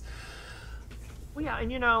 please. Well, yeah,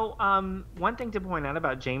 and one thing to point out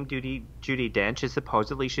about Judi Dench is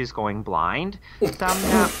supposedly she's going blind. So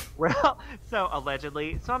I'm not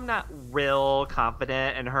allegedly. So I'm not real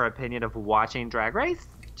confident in her opinion of watching Drag Race.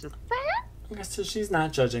 Just saying. So she's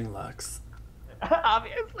not judging looks.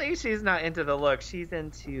 Obviously, she's not into the look. She's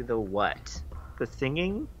into the what? The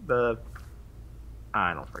singing?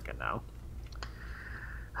 I don't freaking know.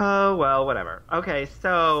 Oh, well, whatever. Okay,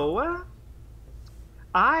 so...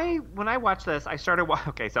 when I watched this, I started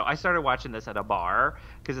watching this at a bar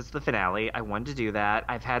because it's the finale. I wanted to do that.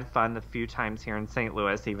 I've had fun a few times here in St.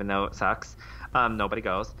 Louis, even though it sucks. Nobody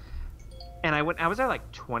goes. And I was there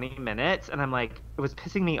like 20 minutes, and I'm like, it was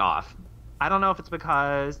pissing me off. I don't know if it's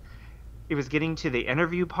because it was getting to the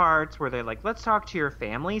interview parts where they're like, let's talk to your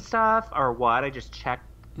family stuff, or what. I just checked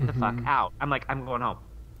the fuck out. I'm like, I'm going home.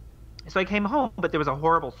 So I came home, but there was a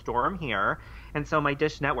horrible storm here, and so my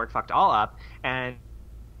Dish Network fucked all up, and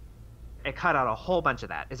it cut out a whole bunch of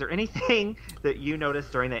that. Is there anything that you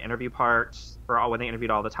noticed during the interview parts, or when they interviewed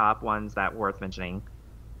all the top ones, that worth mentioning?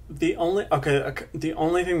 The only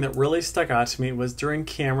thing that really stuck out to me was during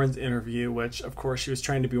Cameron's interview, which of course she was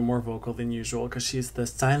trying to be more vocal than usual because she's the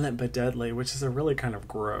silent but deadly, which is a really kind of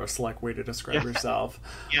gross way to describe yourself.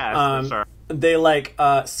 Yeah, for sure. They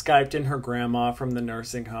Skyped in her grandma from the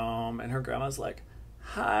nursing home, and her grandma's like,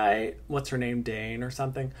 "Hi, what's her name, Dane or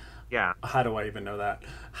something?" Yeah. How do I even know that?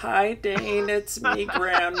 "Hi, Dane, it's me,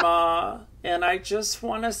 Grandma, and I just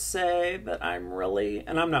want to say that I'm really..."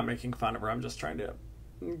 And I'm not making fun of her. I'm just trying to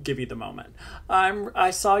give you the moment.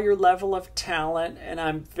 I saw your level of talent, and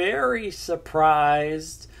I'm very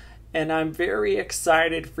surprised, and I'm very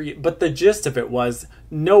excited for you. But the gist of it was,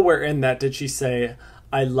 nowhere in that did she say,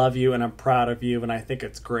 I love you and I'm proud of you and I think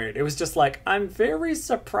it's great. It was just like, I'm very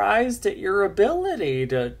surprised at your ability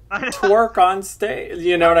to twerk on stage.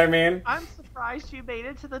 You know what I mean? I'm surprised you made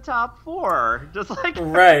it to the top 4. Just like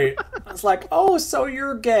right. It's like, oh, so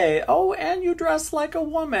you're gay. Oh, and you dress like a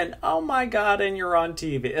woman. Oh my God, and you're on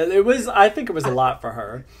TV. I think it was a lot for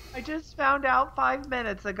her. I just found out 5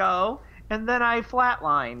 minutes ago, and then I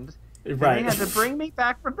flatlined. Right. And they had to bring me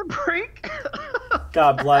back from the brink.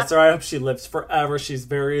 God bless her. I hope she lives forever. She's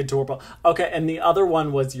very adorable. Okay, and the other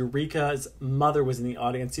one was Eureka's mother was in the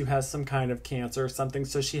audience who has some kind of cancer or something.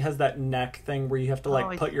 So she has that neck thing where you have to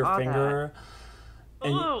like put your finger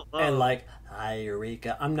and like, hi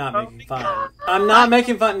Eureka. I'm not making fun. God. I'm not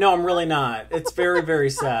making fun. No, I'm really not. It's very, very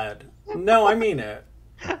sad. No, I mean it.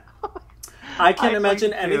 I can't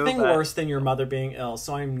imagine anything worse than your mother being ill,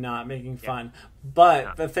 so I'm not making fun.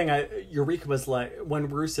 But the thing, Eureka was like, when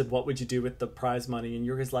Ru said, what would you do with the prize money? And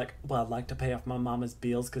Eureka's like, well, I'd like to pay off my mama's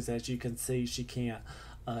bills, because as you can see, she can't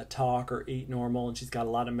talk or eat normal, and she's got a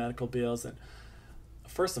lot of medical bills. And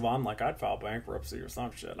first of all, I'm like, I'd file bankruptcy or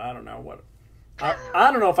some shit. I don't know what.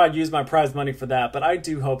 I don't know if I'd use my prize money for that, but I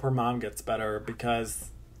do hope her mom gets better, because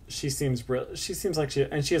she seems like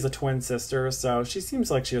and she has a twin sister, so she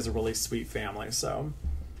seems like she has a really sweet family. So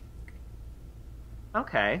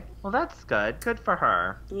okay, well that's good for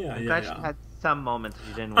her. I'm glad she had some moments that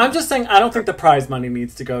you didn't want. I'm just saying, I don't think the prize money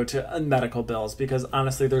needs to go to medical bills, because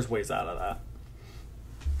honestly there's ways out of that.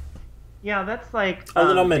 Yeah, that's like a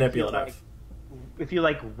little manipulative. If you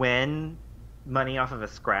like win money off of a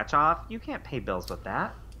scratch off, you can't pay bills with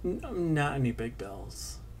that. Not any big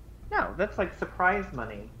bills. No, that's like surprise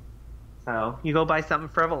money. So you go buy something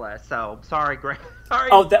frivolous. So sorry, Greg. Sorry.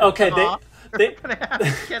 Oh, okay. They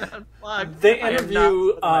get unplugged. They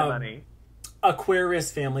interview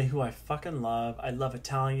Aquarius family, who I fucking love. I love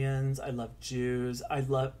Italians. I love Jews.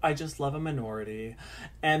 I just love a minority,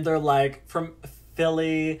 and they're like from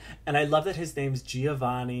Philly, and I love that his name's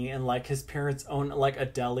Giovanni, and like his parents own like a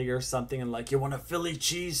deli or something, and like, you want a Philly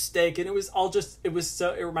cheesesteak, and it was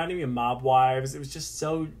so, it reminded me of Mob Wives. It was just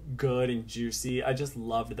so good and juicy. I just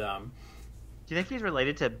loved them. Do you think he's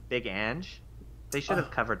related to Big Ange? They should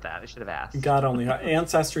have covered that. They should have asked. God only.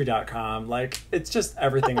 Ancestry.com. Like, it's just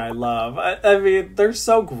everything I love. I mean, they're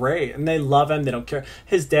so great. And they love him. They don't care.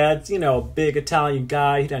 His dad's, big Italian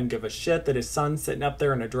guy. He doesn't give a shit that his son's sitting up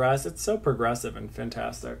there in a dress. It's so progressive and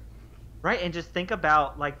fantastic. Right, and just think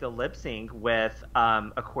about, like, the lip sync with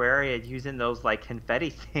Aquaria using those, like, confetti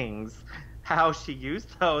things. How she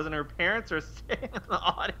used those, and her parents are sitting in the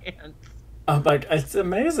audience. Like, it's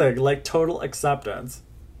amazing. Like, total acceptance.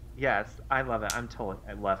 Yes, I love it.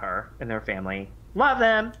 I love her and their family. Love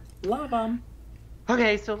them. Love them.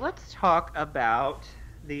 Okay, so let's talk about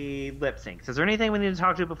the lip syncs. Is there anything we need to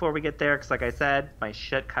talk to before we get there? Because like I said, my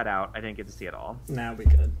shit cut out. I didn't get to see it all. Nah, we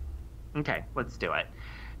good. Okay, let's do it.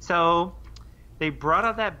 So they brought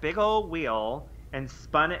out that big old wheel and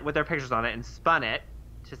spun it with their pictures on it and spun it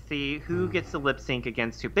to see who gets the lip sync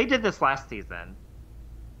against who. They did this last season.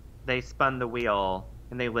 They spun the wheel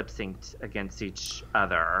and they lip synced against each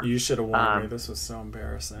other. You should have warned me. This was so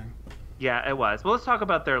embarrassing. Yeah, it was. Well, let's talk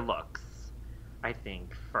about their looks, I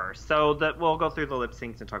think, first. So we'll go through the lip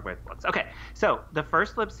syncs and talk about the looks. Okay, so the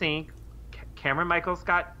first lip sync, Cameron Michaels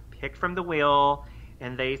got picked from the wheel,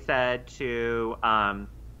 and they said to,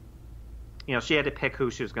 she had to pick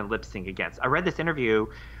who she was going to lip sync against. I read this interview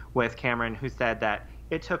with Cameron who said that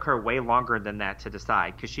it took her way longer than that to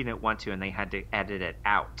decide because she didn't want to, and they had to edit it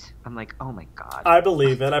out. I'm like, oh my God. I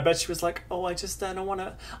believe it. I bet she was like, oh, I don't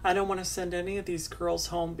want to send any of these girls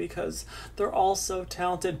home because they're all so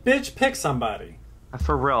talented. Bitch, pick somebody.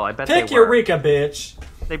 For real, I bet pick they were. Eureka, bitch.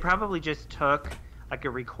 They probably just took like a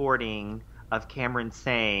recording of Cameron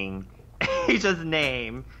saying Asia's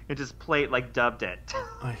name and just played, like, dubbed it.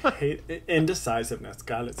 I hate indecisiveness.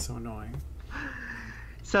 God, it's so annoying.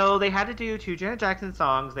 So they had to do 2 Janet Jackson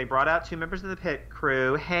songs. They brought out 2 members of the pit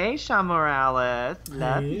crew. Hey, Sean Morales.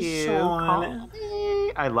 Love you. Sean.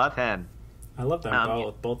 I love him. I love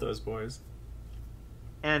them both those boys.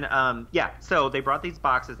 And, so they brought these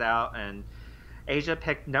boxes out, and Asia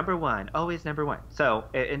picked number 1. Always number 1. So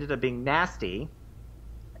it ended up being Nasty,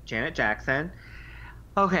 Janet Jackson.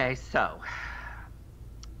 Okay, so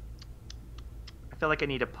I feel like I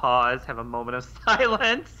need to pause, have a moment of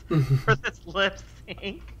silence for this lip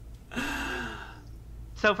sync.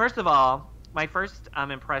 So first of all,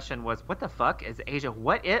 impression was, what the fuck is Asia?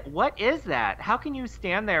 What is that? How can you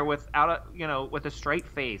stand there without with a straight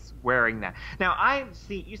face wearing that? Now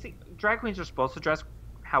you see, drag queens are supposed to dress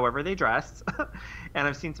however they dress, and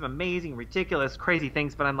I've seen some amazing, ridiculous, crazy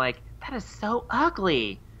things, but I'm like, that is so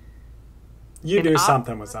ugly. You knew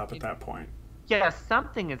something was up at that point. Yeah,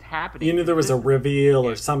 something is happening. You knew there was a reveal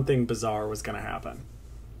or something bizarre was going to happen.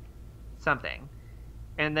 Something.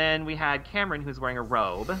 And then we had Cameron, who's wearing a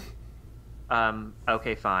robe.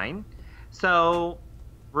 Okay, fine. So,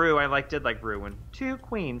 Rue, I did like Rue when two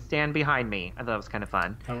queens stand behind me. I thought it was kind of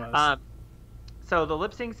fun. That was. So the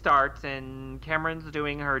lip sync starts, and Cameron's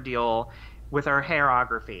doing her deal with her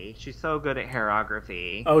hairography. She's so good at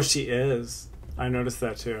hairography. Oh, she is. I noticed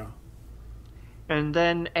that too. And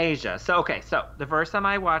then Asia. So the first time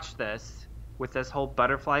I watched this, with this whole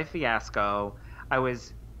butterfly fiasco, I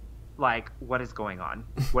was like, what is going on?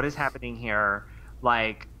 What is happening here?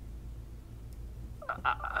 Like,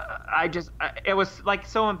 it was like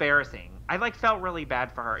so embarrassing. I felt really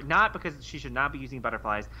bad for her. Not because she should not be using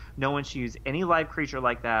butterflies. No one should use any live creature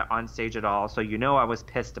like that on stage at all. So I was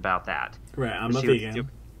pissed about that. Right, I'm a vegan.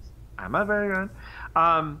 I'm a vegan.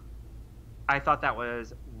 I thought that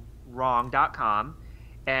was wrong.com,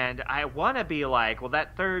 and I want to be like, well,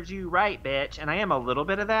 that serves you right, bitch, and I am a little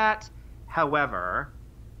bit of that. However,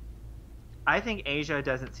 I think Asia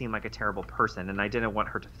doesn't seem like a terrible person, and I didn't want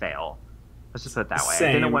her to fail. Let's just put it that way. Same.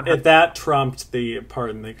 I didn't want her that trumped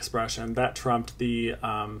pardon the expression, that trumped the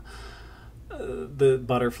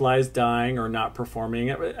butterflies dying or not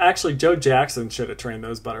performing. Actually, Joe Jackson should have trained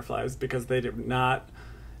those butterflies because they did not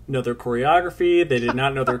know their choreography. They did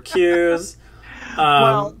not know their cues.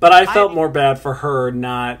 But I felt more bad for her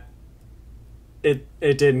it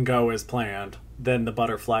didn't go as planned than the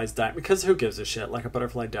butterflies dying, because who gives a shit? Like, a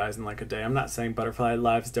butterfly dies in like a day. I'm not saying butterfly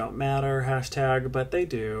lives don't matter, #, but they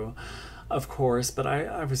do, of course. But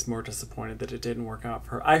I was more disappointed that it didn't work out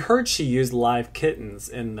for her. I heard she used live kittens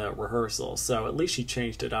in the rehearsal, so at least she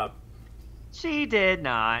changed it up. She did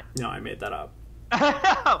not. No, I made that up.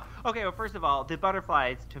 Okay, well, first of all, the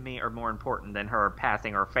butterflies to me are more important than her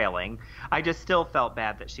passing or failing. I just still felt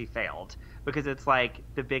bad that she failed, because it's like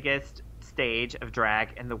the biggest stage of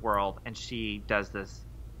drag in the world, and she does this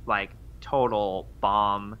like total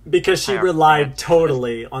bomb. Because she relied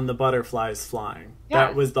totally on the butterflies flying. Yes.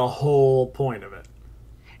 That was the whole point of it.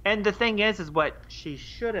 And the thing is what she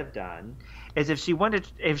should have done is, if she wanted,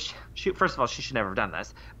 first of all, she should never have done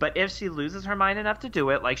this, but if she loses her mind enough to do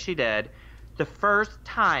it like she did, the first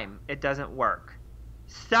time it doesn't work,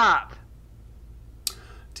 stop.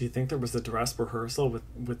 Do you think there was a dress rehearsal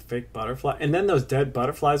with fake butterfly? And then those dead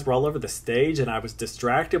butterflies were all over the stage, and I was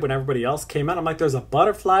distracted when everybody else came out. I'm like, there's a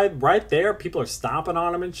butterfly right there. People are stomping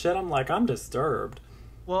on them and shit. I'm like, I'm disturbed.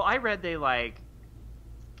 Well, I read they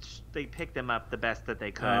picked them up the best that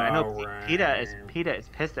they could. I know right. PETA is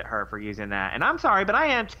pissed at her for using that, and I'm sorry, but I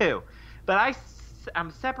am too. But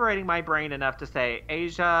I'm separating my brain enough to say,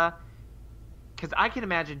 Asia, because I can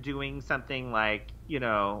imagine doing something like,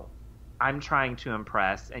 I'm trying to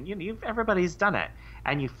impress, and everybody's done it,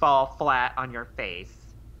 and you fall flat on your face,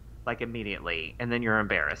 like, immediately, and then you're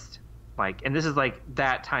embarrassed, like, and this is like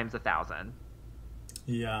that times 1,000.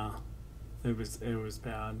 Yeah, it was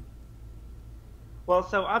bad. Well,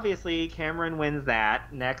 so obviously Cameron wins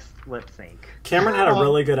that next lip sync. Cameron had a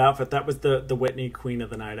really good outfit. That was the Whitney Queen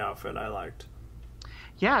of the Night outfit. I liked.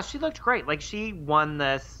 Yeah, she looked great. Like, she won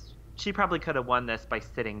this. She probably could have won this by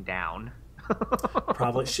sitting down.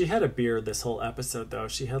 Probably. She had a beard this whole episode, though.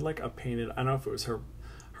 She had like a painted, I don't know if it was her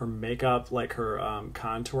makeup, like her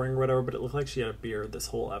contouring or whatever, but it looked like she had a beard this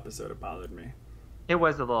whole episode. It bothered me. It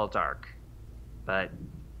was a little dark, but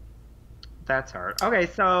that's her. Okay,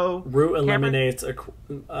 so Rue eliminates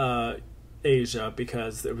Asia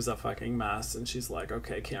because it was a fucking mess, and she's like,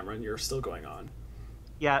 okay, Cameron, you're still going on.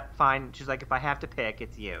 Yeah, fine. She's like, if I have to pick,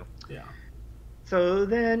 it's you. Yeah. So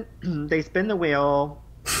then they spin the wheel.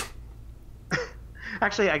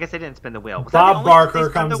 Actually, I guess they didn't spin the wheel. Bob Barker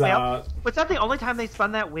comes out. Was that the only time they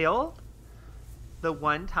spun that wheel? The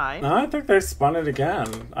one time? No, I think they spun it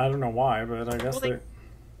again. I don't know why, but I guess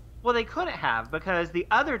Well, they couldn't have, because the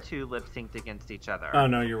other two lip synced against each other. Oh,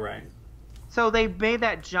 no, you're right. So they made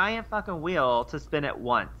that giant fucking wheel to spin it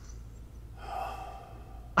once.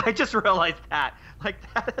 I just realized that. Like,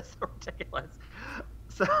 that is so ridiculous.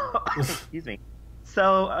 So, excuse me.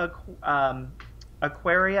 So,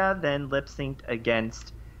 Aquaria then lip synced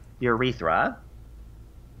against Urethra,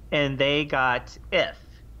 and they got If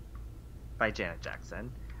by Janet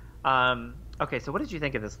Jackson. Okay, so what did you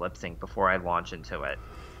think of this lip sync before I launch into it?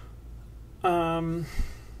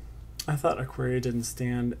 I thought Aquaria didn't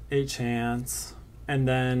stand a chance, and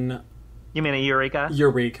then You mean a Eureka?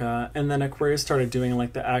 Eureka. And then Aquarius started doing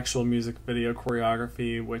like the actual music video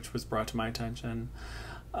choreography, which was brought to my attention.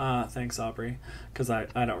 Thanks, Aubrey, because I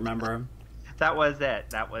don't remember. That was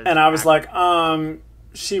it. That was. And I was like,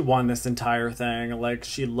 she won this entire thing. Like,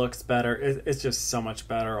 she looks better. It's just so much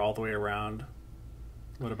better all the way around.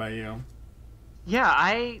 What about you?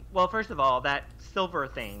 Yeah, well, first of all, that silver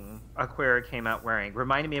thing Aquaria came out wearing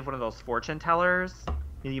reminded me of one of those fortune tellers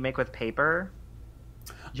you make with paper.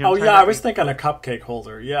 You know I was thinking a cupcake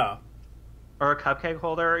holder, yeah. Or a cupcake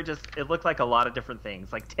holder. It looked like a lot of different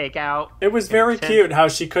things, like takeout. It was very cute how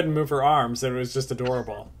she couldn't move her arms, and it was just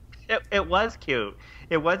adorable. It was cute.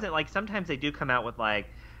 It wasn't like, sometimes they do come out with like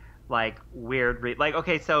weird,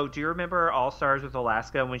 okay, so do you remember All Stars with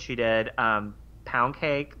Alaska when she did little pound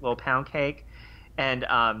cake? And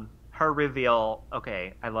her reveal,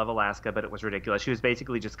 okay, I love Alaska, but it was ridiculous. She was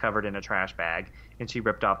basically just covered in a trash bag, and she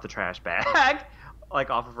ripped off the trash bag, like,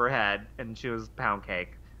 off of her head, and she was pound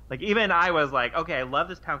cake. Like, even I was like, okay, I love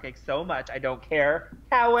this pound cake so much, I don't care.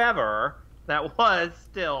 However, that was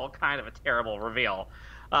still kind of a terrible reveal.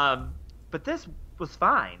 But this was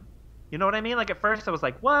fine. You know what I mean? Like, at first I was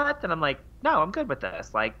like, what? And I'm like, no, I'm good with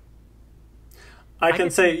this. Like, I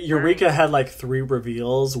can say Eureka had like 3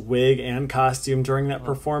 reveals, wig and costume, during that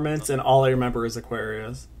performance, and all I remember is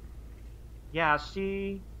Aquarius. Yeah,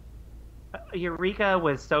 Eureka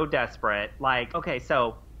was so desperate. Like, okay,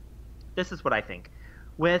 so this is what I think.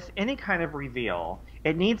 With any kind of reveal,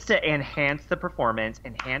 it needs to enhance the performance,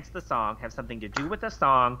 enhance the song, have something to do with the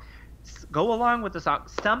song, go along with the song,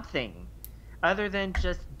 something. Other than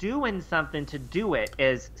just doing something to do it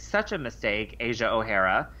is such a mistake, Asia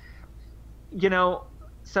O'Hara. You know,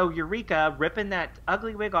 so Eureka ripping that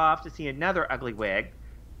ugly wig off to see another ugly wig,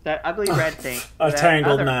 that ugly red thing. A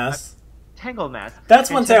tangled mess. Tangled mess.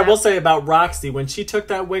 That's one thing I will say about Roxy. When she took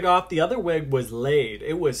that wig off, the other wig was laid.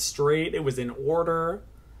 It was straight. It was in order.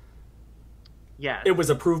 Yes. It was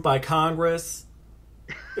approved by Congress.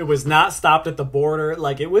 It was not stopped at the border.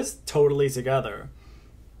 Like, it was totally together.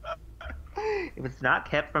 It was not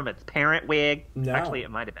kept from its parent wig. No. Actually,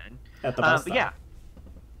 it might have been. At the bus but yeah.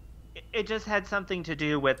 It just had something to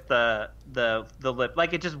do with the lip.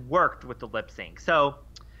 Like, it just worked with the lip sync. So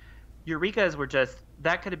Eureka's were just,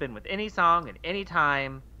 that could have been with any song at any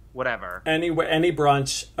time, whatever. Any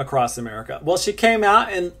brunch across America. Well, she came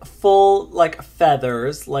out in full, like,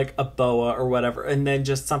 feathers, like a boa or whatever, and then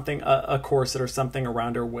just something, a corset or something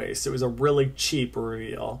around her waist. It was a really cheap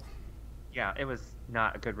reveal. Yeah, it was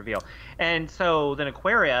not a good reveal. And so then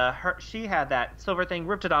Aquaria, she had that silver thing,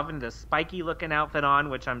 ripped it off into this spiky looking outfit on,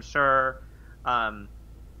 which I'm sure,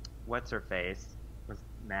 what's her face was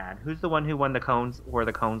mad. Who's the one who won the cones, wore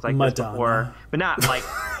the cones like Madonna. This before? But not like,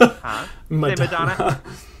 huh? Madonna?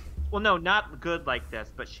 Well, no, not good like this,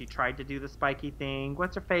 but she tried to do the spiky thing.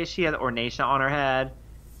 What's her face? She had Ornacia on her head.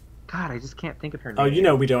 God, I just can't think of her name. Oh, you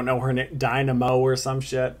know we don't know her name. Dynamo or some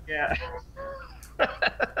shit. Yeah.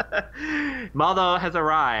 Maldo has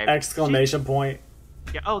arrived! Exclamation point.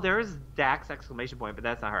 Yeah. Oh, there is Dax! Exclamation point, but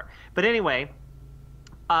that's not her. But anyway,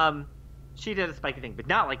 she did a spiky thing, but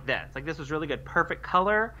not like this. Like, this was really good. Perfect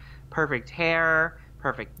color, perfect hair,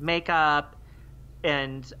 perfect makeup,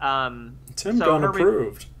 and Tim Gunn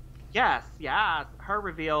approved. Yes, her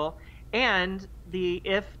reveal and the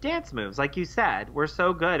dance moves, like you said, were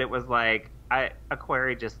so good. It was like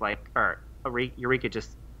Aquaria just like, or Eureka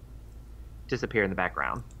just disappear in the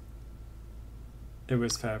background. It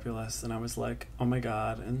was fabulous, and I was like, oh my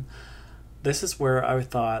god. And this is where I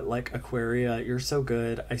thought, like, Aquaria, you're so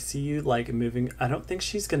good. I see you, like, moving. I don't think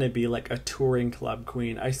she's gonna be like a touring club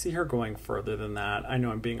queen. I see her going further than that. I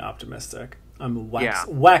know I'm being optimistic. I'm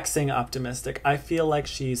waxing optimistic. I feel like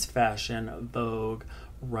she's fashion, Vogue,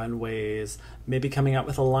 runways, maybe coming out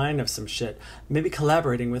with a line of some shit, maybe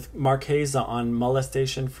collaborating with Marchesa on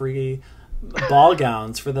molestation-free ball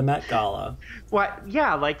gowns for the Met Gala. What?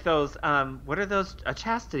 Yeah, like those. What are those? A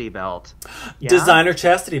chastity belt. Yeah? Designer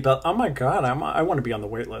chastity belt. Oh my god, I want to be on the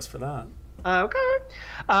wait list for that. Okay.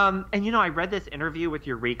 And you know, I read this interview with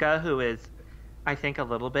Eureka, who is, I think, a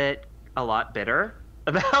lot bitter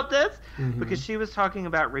about this, because she was talking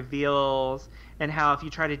about reveals and how if you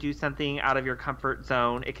try to do something out of your comfort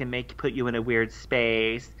zone, it can put you in a weird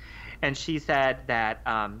space. And she said that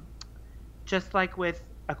just like with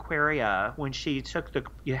Aquaria, when she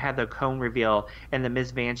had the cone reveal and the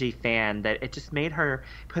Ms. Vanjie fan, that it just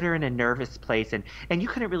put her in a nervous place, and you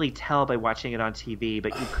couldn't really tell by watching it on TV,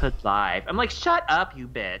 but you could live. I'm like, shut up, you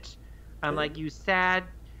bitch. I'm like, you sad,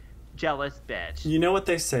 jealous bitch. You know what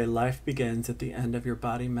they say, life begins at the end of your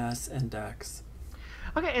body mass index.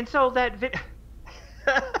 Okay, and so that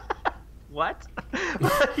what?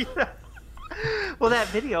 Well, that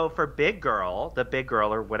video for Big Girl, the Big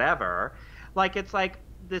Girl or whatever, like it's like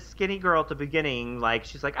this skinny girl at the beginning, like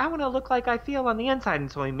she's like, I want to look like I feel on the inside,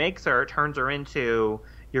 and so he makes her, turns her into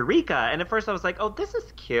Eureka. And at first I was like, oh, this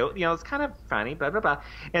is cute, you know, it's kind of funny, blah blah blah.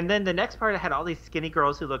 And then the next part, I had all these skinny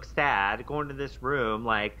girls who look sad going to this room,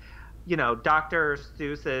 like, you know, Dr.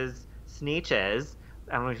 Seuss's Sneetches.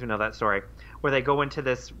 I don't know if you know that story, where they go into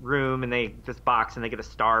this room and this box and they get a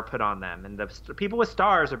star put on them, and the people with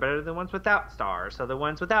stars are better than the ones without stars. So the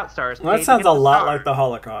ones without stars. Well, that sounds a lot like the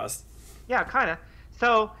Holocaust. Yeah, kind of.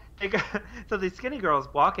 So so these skinny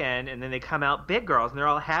girls walk in and then they come out big girls and they're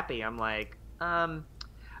all happy. I'm like,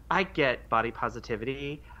 I get body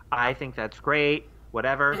positivity. I think that's great.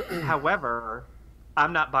 Whatever. However,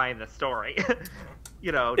 I'm not buying the story.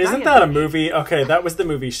 You know, isn't that a movie? Okay, that was the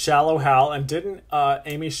movie Shallow Hal, and didn't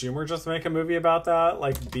Amy Schumer just make a movie about that?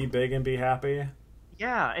 Like, Be Big and Be Happy?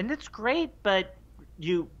 Yeah, and it's great, but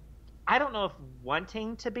I don't know if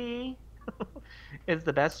wanting to be is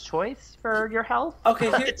the best choice for your health.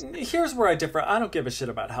 Okay, here's where I differ. I don't give a shit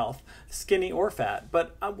about health, skinny or fat.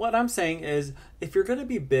 But what I'm saying is, if you're going to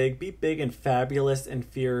be big and fabulous and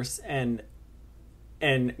fierce and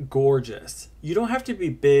gorgeous. You don't have to be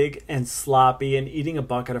big and sloppy and eating a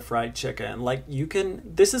bucket of fried chicken. Like, you can,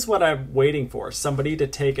 this is what I'm waiting for. Somebody to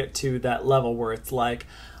take it to that level where it's like,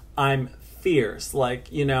 I'm fierce,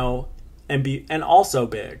 like, you know, and also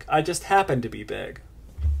big. I just happen to be big.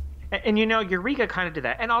 And you know, Eureka kind of did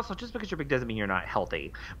that. And also, just because you're big doesn't mean you're not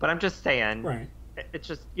healthy. But I'm just saying, right. It's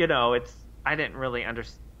just, you know, I didn't really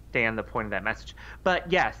understand the point of that message.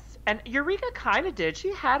 But yes, and Eureka kind of did.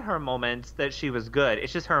 She had her moments that she was good.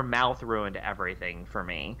 It's just her mouth ruined everything for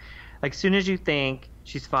me. Like, soon as you think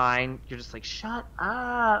she's fine, you're just like, shut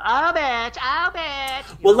up. Oh, bitch. Oh,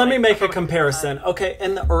 bitch. Well, let me make a comparison. Okay,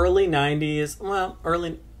 in the early 90s, well,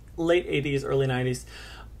 late 80s, early 90s,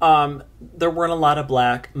 there weren't a lot of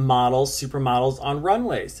black models, supermodels on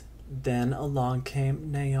runways. Then along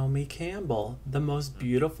came Naomi Campbell, the most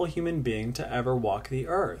beautiful human being to ever walk the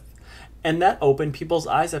earth. And that opened people's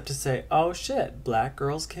eyes up to say, oh shit, black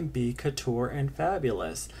girls can be couture and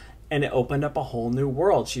fabulous. And it opened up a whole new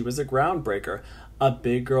world. She was a groundbreaker. A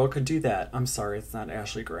big girl could do that. I'm sorry, it's not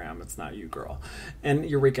Ashley Graham. It's not you, girl. And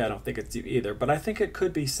Eureka, I don't think it's you either. But I think it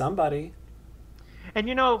could be somebody. And,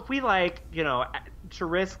 you know, if we like, you know, to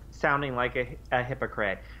risk sounding like a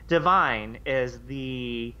hypocrite, Divine is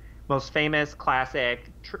the most famous,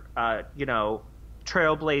 classic, you know,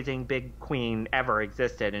 trailblazing big queen ever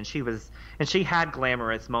existed, and she had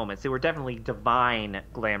glamorous moments. They were definitely divine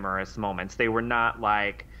glamorous moments. They were not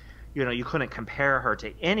like, you know, you couldn't compare her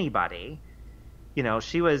to anybody. You know,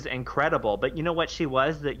 she was incredible, but you know what she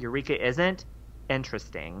was that Eureka isn't?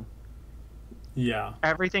 Interesting. Yeah.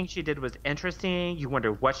 Everything she did was interesting. You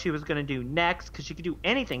wonder what she was going to do next, because she could do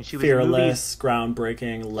anything. She was fearless,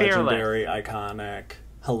 groundbreaking, legendary, iconic,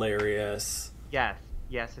 hilarious. Yes.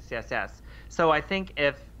 So I think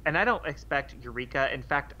and I don't expect Eureka. In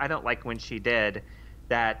fact, I don't like when she did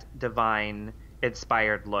that Divine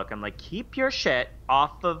inspired look. I'm like, keep your shit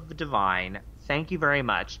off of Divine. Thank you very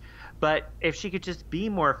much. But if she could just be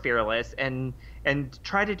more fearless and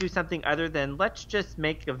try to do something other than, let's just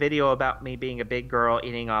make a video about me being a big girl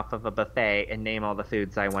eating off of a buffet and name all the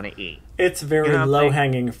foods I want to eat. It's very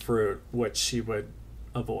low-hanging fruit, which she would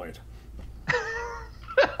avoid.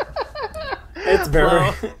 It's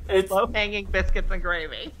very it's low-hanging biscuits and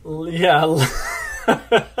gravy. Yeah.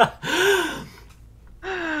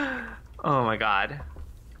 Oh my god.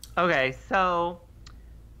 Okay, so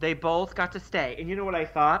they both got to stay. And you know what I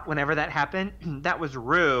thought whenever that happened? That was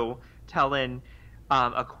Rue telling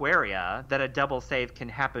Aquaria that a double save can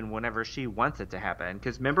happen whenever she wants it to happen.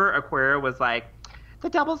 Because remember, Aquaria was like, the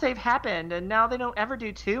double save happened, and now they don't ever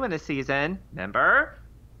do 2 in a season. Remember?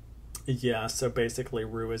 Yeah, so basically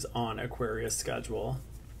Rue is on Aquaria's schedule.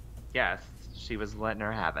 Yes, she was letting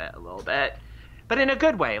her have it a little bit. But in a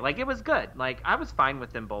good way. Like, it was good. Like, I was fine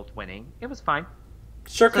with them both winning. It was fine.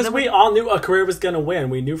 Sure, because we all knew Aquaria was going to win.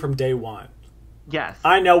 We knew from day one. Yes.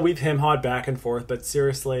 I know we've him-hawed back and forth, but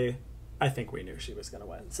seriously, I think we knew she was going to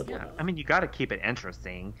win. Yeah, I mean, you got to keep it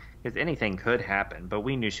interesting, because anything could happen, but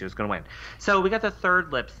we knew she was going to win. So we got the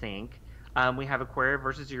third lip sync. We have Aquaria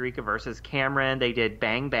versus Eureka versus Cameron. They did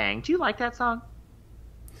Bang Bang. Do you like that song?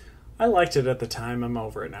 I liked it at the time. I'm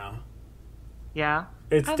over it now. Yeah?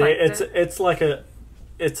 It's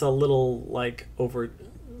a little, like, over,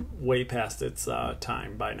 way past its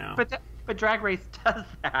time by now. But Drag Race does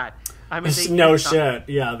that. I mean, no shit.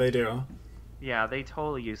 Yeah, they do. Yeah, they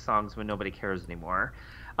totally use songs when nobody cares anymore.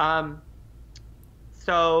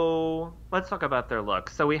 So let's talk about their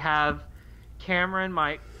looks. So we have Cameron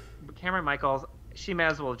Michaels she may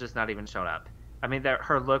as well have just not even shown up. I mean, that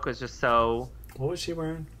her look was just so... What was she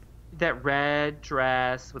wearing? That red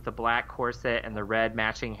dress with the black corset and the red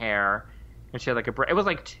matching hair. And she had like it was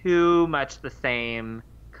like too much the same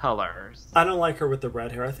colors. I don't like her with the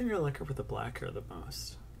red hair. I think I like her with the black hair the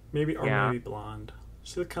most. Maybe blonde.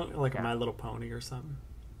 She looked kind of like a My Little Pony or something.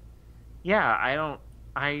 Yeah,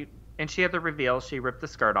 and she had the reveal. She ripped the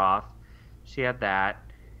skirt off. She had that,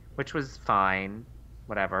 which was fine.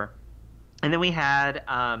 Whatever. And then we had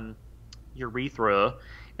Urethra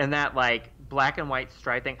and that like black and white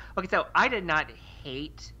stripe thing. Okay, so I did not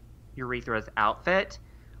hate Urethra's outfit.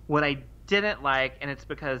 What I didn't like, and it's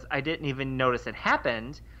because I didn't even notice it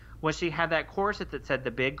happened, was she had that corset that said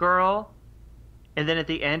the big girl, and then at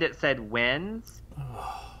the end it said wins.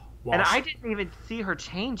 And I didn't even see her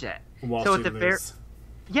change it. So at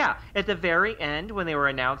the very end when they were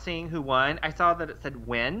announcing who won, I saw that it said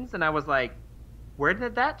wins, and I was like, where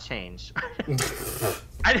did that change?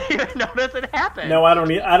 I didn't even notice it happened. No,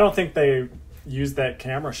 I don't think they used that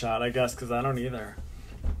camera shot, I guess, because I don't either.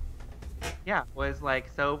 Yeah, it was like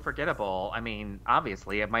so forgettable. I mean,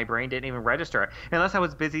 obviously, my brain didn't even register it. Unless I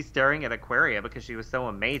was busy staring at Aquaria because she was so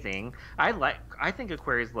amazing. I think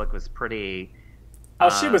Aquaria's look was pretty...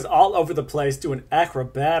 she was all over the place doing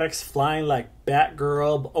acrobatics, flying like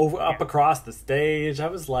Batgirl up across the stage. I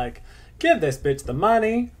was like, give this bitch the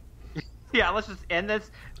money. Yeah, let's just end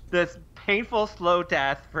this painful slow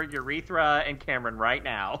death for Urethra and Cameron right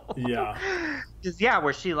now. Yeah. Just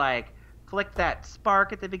where she like flicked that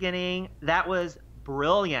spark at the beginning. That was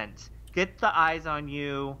brilliant. Get the eyes on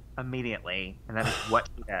you immediately, and that is what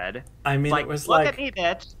she did. I mean, like, it was look at me,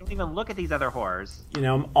 bitch. Don't even look at these other whores. You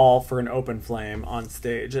know, I'm all for an open flame on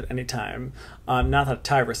stage at any time. Not a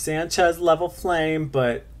Tyra Sanchez level flame,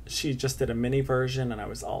 but she just did a mini version, and I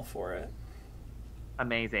was all for it.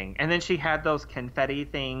 Amazing. And then she had those confetti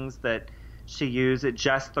things that she used at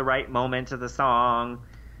just the right moment of the song.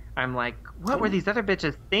 I'm like, what were these other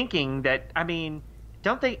bitches thinking? That, I mean,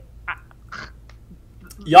 don't they...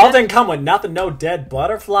 Y'all didn't come with nothing, no dead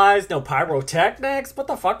butterflies, no pyrotechnics? What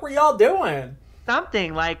the fuck were y'all doing?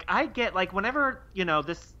 Something. Like, I get, like, whenever,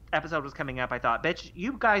 this episode was coming up, I thought, bitch,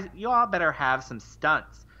 you all better have some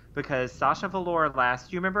stunts. Because Sasha Velour do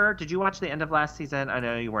you remember? Did you watch the end of last season? I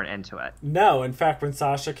know you weren't into it. No, in fact, when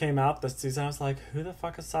Sasha came out this season, I was like, who the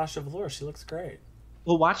fuck is Sasha Velour? She looks great.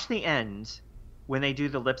 Well, watch the end when they do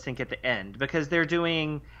the lip sync at the end. Because they're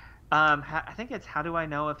doing, I think it's How Do I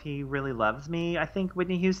Know If He Really Loves Me, I think,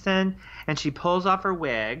 Whitney Houston. And she pulls off her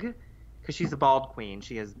wig, because she's a bald queen.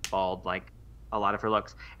 She is bald, like, a lot of her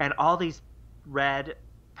looks. And all these red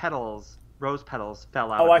petals, rose petals,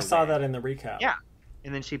 fell out of her I saw wig. that in the recap. Yeah.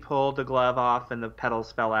 And then she pulled the glove off, and the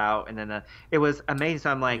petals fell out, and then it was amazing. So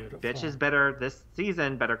I'm like, beautiful. Bitches better this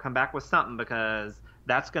season better come back with something, because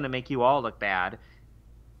that's going to make you all look bad.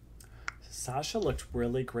 Sasha looked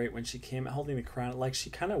really great when she came out holding the crown. Like, she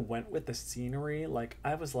kind of went with the scenery. Like,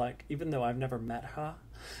 I was like, even though I've never met her,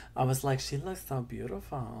 I was like, she looks so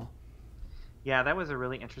beautiful. Yeah, that was a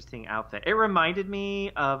really interesting outfit. It reminded me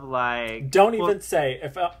of like... Don't even say.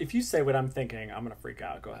 If you say what I'm thinking, I'm going to freak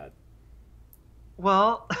out. Go ahead.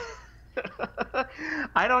 Well,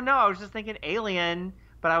 I don't know. I was just thinking Alien,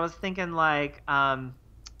 but I was thinking like,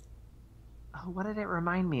 what did it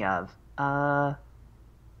remind me of?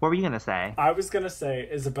 What were you going to say? I was going to say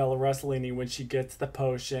Isabella Rossellini when she gets the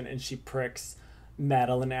potion and she pricks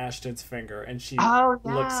Madeline Ashton's finger and she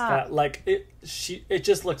looks fat. Like, it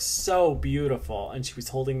just looks so beautiful, and she was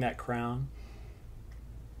holding that crown.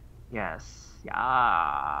 Yes.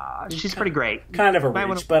 Yeah. She's pretty great. Kind of a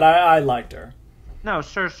reach, but I liked her. No,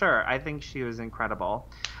 sure. I think she was incredible.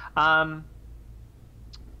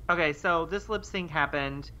 Okay, so this lip sync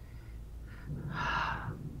happened.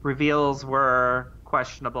 Reveals were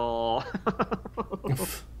questionable.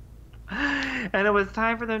 And it was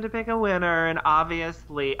time for them to pick a winner, and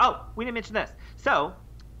obviously... Oh, we didn't mention this. So,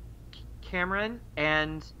 Cameron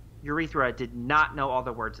and Urethra did not know all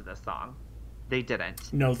the words of this song. They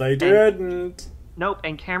didn't. No, they didn't. Nope,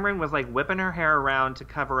 and Cameron was like whipping her hair around to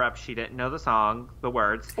cover up she didn't know the song, the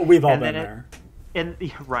words. We've all been there.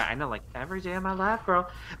 Right, I know, like every day of my life,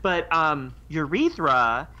 girl. But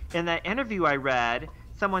Urethra, in that interview I read,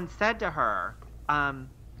 someone said to her,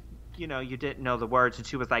 you didn't know the words, and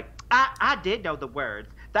she was like, I did know the words.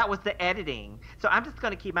 That was the editing. So I'm just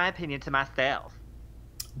going to keep my opinion to myself.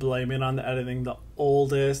 Blame it on the editing, the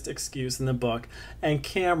oldest excuse in the book. And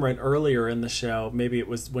Cameron, earlier in the show, maybe it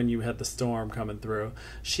was when you had the storm coming through,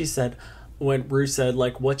 she said, when Ru said,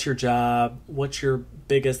 like, what's your job? What's your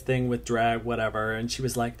biggest thing with drag, whatever? And she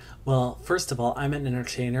was like, well, first of all, I'm an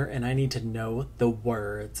entertainer and I need to know the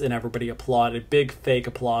words. And everybody applauded. Big fake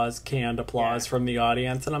applause, canned applause from the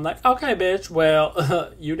audience. And I'm like, okay, bitch,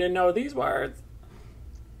 well, you didn't know these words.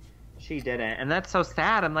 She didn't. And that's so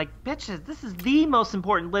sad. I'm like, bitches, this is the most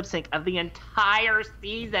important lip sync of the entire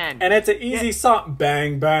season. And it's an easy song.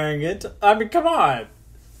 Bang, bang. I mean, come on.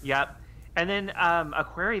 Yep. And then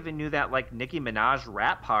Aquaria even knew that, like, Nicki Minaj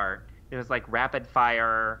rap part. It was like rapid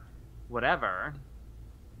fire, whatever.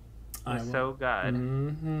 It was so good.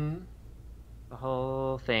 Mm-hmm. The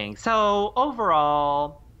whole thing. So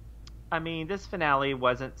overall, I mean, this finale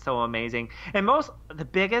wasn't so amazing. And the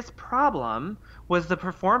biggest problem was the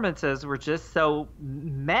performances were just so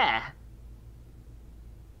meh.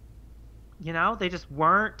 You know, they just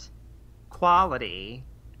weren't quality,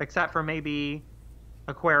 except for maybe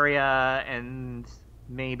Aquaria and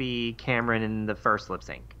maybe Cameron in the first lip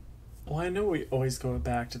sync. Well, I know we always go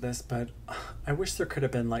back to this, but I wish there could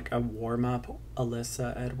have been like a warm-up,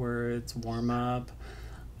 Alyssa Edwards warm-up.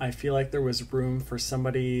 I feel like there was room for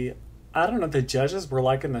somebody. I don't know, the judges were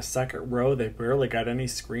like in the second row. They barely got any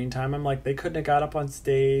screen time. I'm like, they couldn't have got up on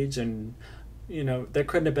stage and, you know, there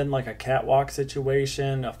couldn't have been like a catwalk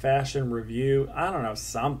situation, a fashion review. I don't know,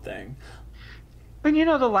 something. But you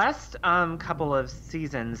know, the last couple of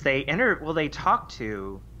seasons, they talked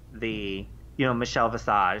to the, you know, Michelle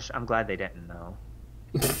Visage. I'm glad they didn't know.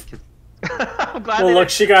 I'm glad. Well, look,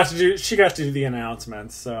 she got to do the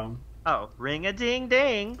announcements, so. Oh, ring a ding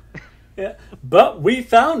ding. Yeah, but we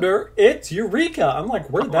found her. It's Eureka. I'm like,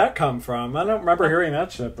 where'd that come from? I don't remember hearing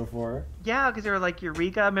that shit before. Yeah, because they were like,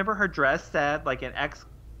 Eureka. Remember her dress said like an X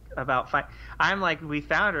about 5. I'm like, we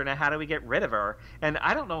found her. Now how do we get rid of her? And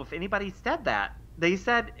I don't know if anybody said that. They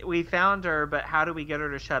said we found her, but how do we get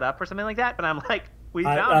her to shut up or something like that? But I'm like, we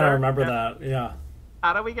found her. I don't remember that. Yeah.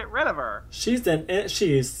 How do we get rid of her? She's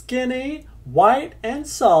skinny, white, and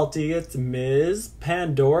salty. It's Ms.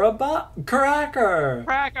 Pandora Cracker.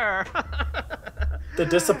 The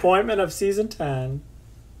disappointment of season 10.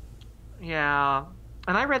 Yeah.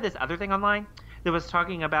 And I read this other thing online that was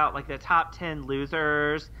talking about like the top 10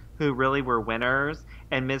 losers who really were winners,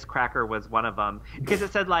 and Ms. Cracker was one of them. Because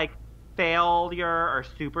it said like failure or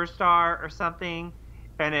superstar or something.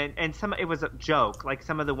 And it was a joke. Like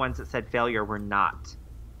some of the ones that said failure were not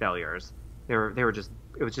failures. They were just,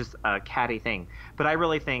 it was just a catty thing. But I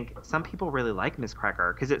really think some people really like Miss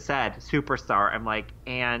Cracker because it said superstar. I'm like,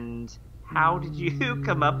 and how did you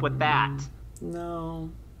come up with that?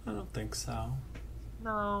 No, I don't think so.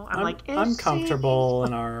 No, I'm comfortable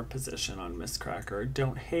in our position on Miss Cracker.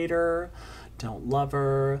 Don't hate her, don't love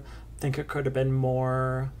her. Think it could have been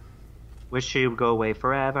more. Wish she would go away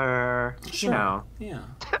forever. Sure. You know. Yeah.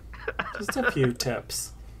 Just a few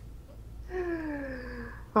tips.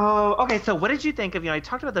 Oh, okay. So what did you think of, I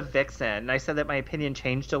talked about the Vixen, and I said that my opinion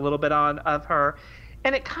changed a little bit of her,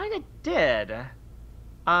 and it kind of did.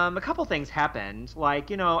 A couple things happened. Like,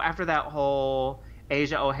 after that whole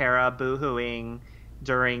Asia O'Hara boo-hooing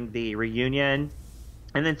during the reunion,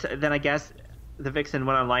 and then I guess the Vixen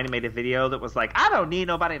went online and made a video that was like, I don't need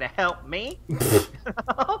nobody to help me.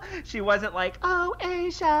 She wasn't like, oh,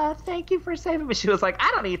 Asia, thank you for saving me. She was like, I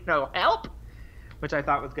don't need no help, which I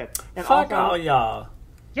thought was good. And fuck also, all y'all.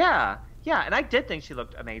 Yeah, and I did think she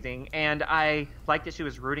looked amazing, and I liked that she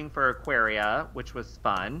was rooting for Aquaria, which was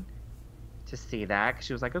fun to see that, because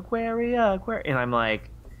she was like, Aquaria, and I'm like,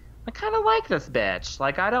 I kind of like this bitch.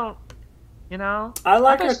 Like, I don't, I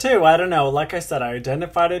like her too. I don't know. Like I said, I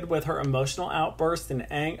identified with her emotional outburst and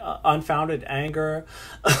unfounded anger.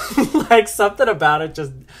 Like, something about it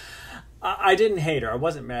just... I didn't hate her. I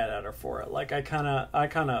wasn't mad at her for it. Like, I kind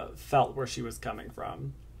of felt where she was coming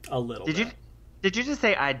from a little bit. Did you just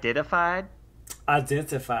say identified?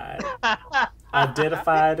 Identified.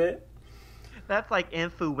 Identified it. That's like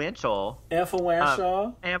influential.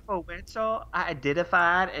 Influential. Influential. I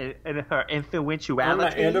identified in her influentiality. I'm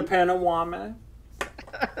an independent woman.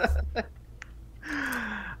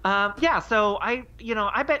 Yeah, so I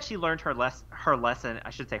bet she learned her lesson. I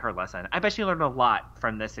should say her lesson. I bet she learned a lot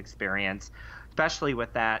from this experience, especially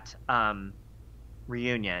with that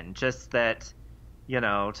reunion. Just that,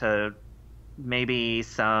 to maybe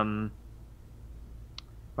some,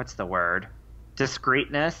 what's the word?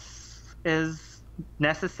 Discreetness is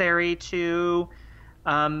necessary to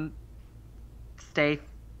stay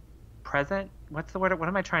present. What's the word? What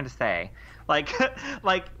am I trying to say? Like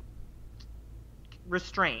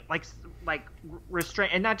restraint, like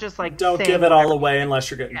restraint, and not just like don't give it all away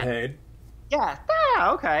unless you're getting paid. Yeah.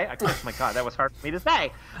 Okay. Oh my God, that was hard for me to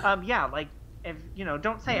say. Yeah, like if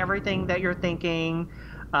don't say everything that you're thinking.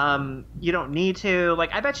 You don't need to.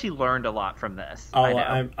 Like, I bet she learned a lot from this. Oh,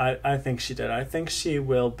 I think she did. I think she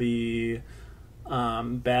will be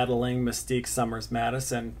battling Mystique Summers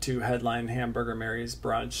Madison to headline Hamburger Mary's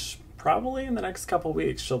brunch probably in the next couple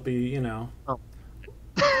weeks. She'll be, you know,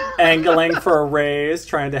 angling for a raise,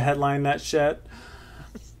 trying to headline that shit.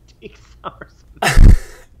 Mystique Summers.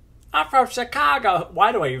 I'm from Chicago.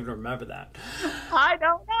 Why do I even remember that? I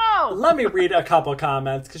don't know. Let me read a couple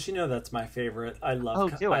comments because you know that's my favorite. I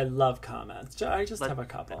love comments. I just have a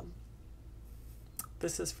couple.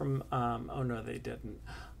 This is from oh no they didn't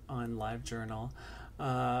on LiveJournal.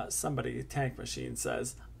 Somebody, Tank Machine,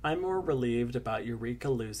 says, I'm more relieved about Eureka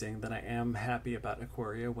losing than I am happy about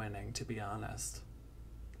Aquaria winning, to be honest.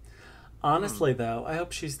 Honestly though, I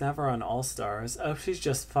hope she's never on All Stars. I hope she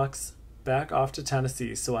just fucks back off to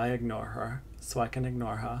Tennessee so I can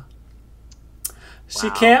ignore her.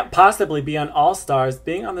 She can't possibly be on All Stars.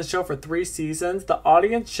 Being on the show for 3 seasons, the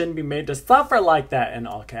audience shouldn't be made to suffer like that, in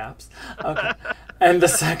all caps. Okay. And the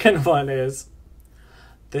second one is,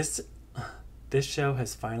 this show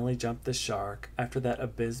has finally jumped the shark after that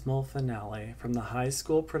abysmal finale. From the high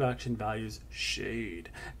school production values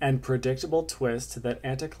shade and predictable twist to that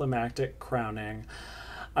anticlimactic crowning,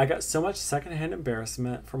 I got so much secondhand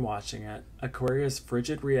embarrassment from watching it. Aquaria's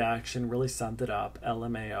frigid reaction really summed it up.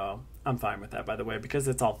 LMAO. I'm fine with that, by the way, because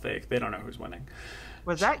it's all fake. They don't know who's winning.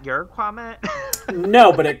 Was that your comment?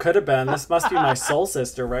 No, but it could have been. This must be my soul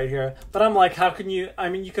sister right here. But I'm like, how can you... I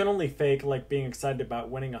mean, you can only fake, like, being excited about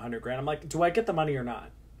winning $100,000. I'm like, do I get the money or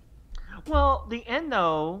not? Well, the end,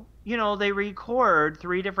 though, you know, they record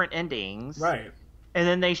 3 different endings. Right. And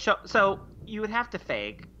then they show... So, you would have to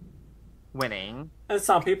fake winning. And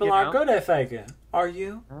some people aren't good at faking. Are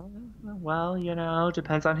you? Well, you know,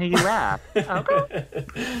 depends on who you ask. Okay.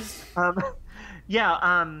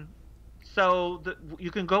 So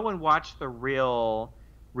you can go and watch the real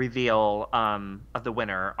reveal of the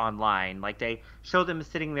winner online. Like, they show them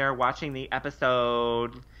sitting there watching the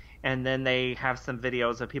episode, and then they have some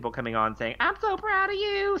videos of people coming on saying, I'm so proud of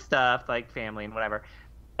you, stuff, like family and whatever.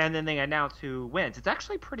 And then they announce who wins. It's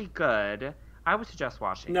actually pretty good. I would suggest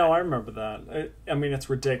watching No, it. I remember that. I mean,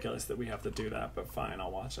 it's ridiculous that we have to do that, but fine,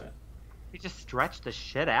 I'll watch it. You just stretch the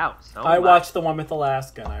shit out so I much. watched the one with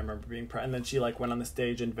Alaska, and I remember being and then she, like, went on the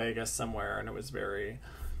stage in Vegas somewhere, and it was very...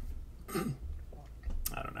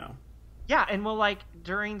 I don't know. Yeah, and well, like,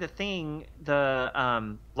 during the thing,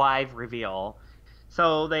 the live reveal,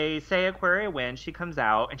 so they say Aquaria wins, she comes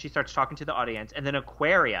out, and she starts talking to the audience, and then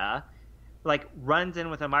Aquaria... like, runs in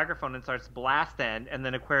with a microphone and starts blasting, and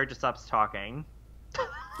then Aquaria just stops talking.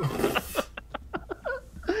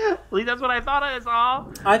 At least that's what I thought I saw.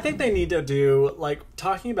 I think they need to do, like,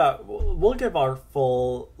 talking about... We'll give our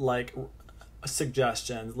full, like,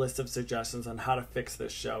 list of suggestions on how to fix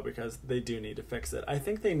this show, because they do need to fix it. I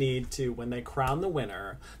think they need to, when they crown the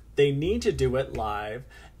winner, they need to do it live,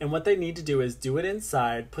 and what they need to do is do it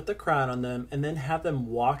inside, put the crown on them, and then have them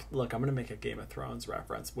walk... Look, I'm going to make a Game of Thrones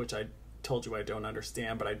reference, which I told you I don't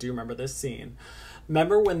understand, but I do remember this scene.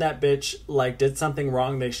 Remember when that bitch, like, did something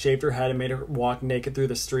wrong, they shaved her head and made her walk naked through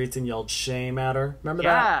the streets and yelled shame at her? Remember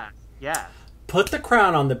that? Yeah. Put the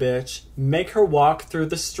crown on the bitch, make her walk through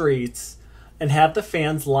the streets, and have the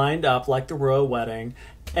fans lined up like the royal wedding.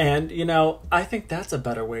 And, you know, I think that's a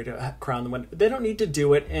better way to crown the winner. They don't need to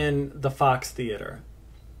do it in the Fox Theater.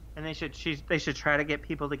 And they should try to get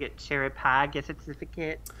people to get cherry pie gift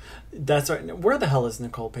certificate. That's right. Where the hell is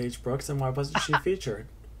Nicole Page Brooks, and why wasn't she featured?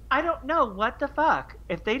 I don't know. What the fuck?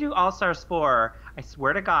 If they do All Stars 4, I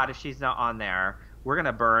swear to God, if she's not on there, we're going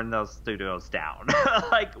to burn those studios down.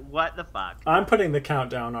 Like, what the fuck? I'm putting the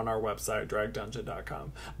countdown on our website,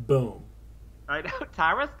 dragdungeon.com. Boom. I know.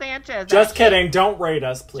 Tyra Sanchez. Just kidding. Don't rate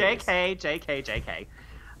us, please. JK.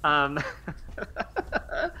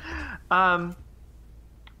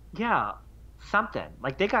 Yeah, something.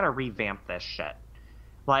 Like, they gotta revamp this shit.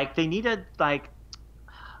 Like, they need to, like...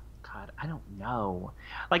 God, I don't know.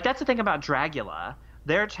 Like, that's the thing about Dragula.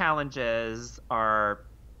 Their challenges are...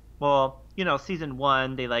 Well, you know, season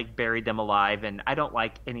 1, they, like, buried them alive, and I don't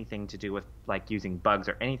like anything to do with, like, using bugs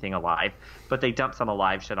or anything alive, but they dumped some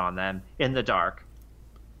alive shit on them in the dark.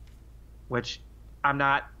 Which, I'm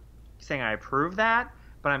not saying I approve that,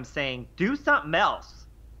 but I'm saying do something else.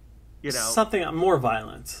 You know, something more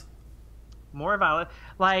violent. More violent.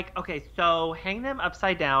 Like, okay, so hang them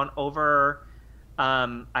upside down over,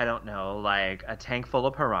 I don't know, like a tank full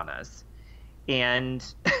of piranhas. And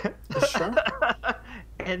sure.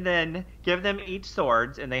 And then give them each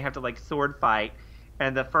swords, and they have to, like, sword fight.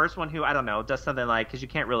 And the first one who, I don't know, does something like, because you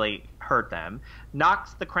can't really hurt them,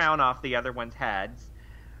 knocks the crown off the other one's heads.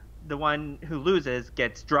 The one who loses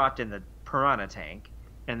gets dropped in the piranha tank.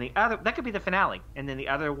 and the other that could be the finale, and then the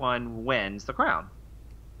other one wins the crown.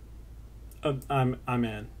 I'm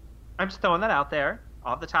in. I'm just throwing that out there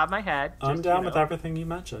off the top of my head. Just, I'm down with everything you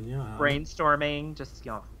mentioned. Yeah. Brainstorming, just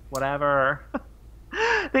whatever.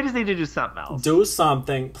 They just need to do something else. Do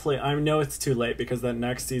something, please. I know it's too late because that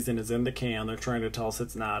next season is in the can. They're trying to tell us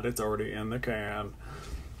it's not. It's already in the can.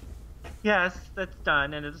 Yes, that's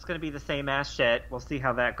done, and it's going to be the same ass shit. We'll see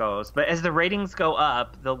how that goes. But as the ratings go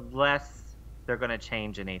up, the less they're going to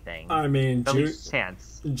change anything. I mean, the least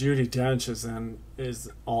chance. Judi Dench is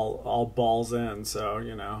all balls in,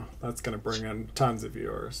 so that's going to bring in tons of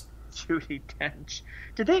viewers. Judi Dench.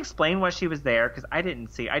 Did they explain why she was there? Because I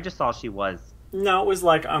didn't see. I just saw she was. No, it was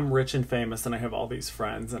like, I'm rich and famous, and I have all these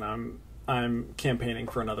friends, and I'm campaigning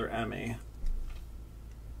for another Emmy.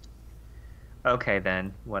 Okay,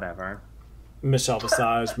 then whatever. Michelle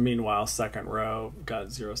Visage, meanwhile, second row,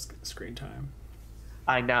 got 0 screen time.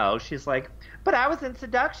 I know. She's like, but I was in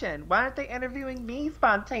Seduction. Why aren't they interviewing me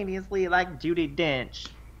spontaneously like Judi Dench?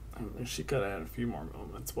 She could have had a few more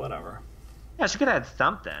moments. Whatever. Yeah, she could have had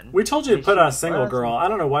something. We told you to put out a single, girl. I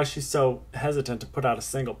don't know why she's so hesitant to put out a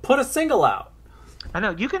single. Put a single out. I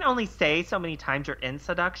know. You can only say so many times you're in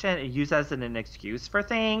Seduction and use as an excuse for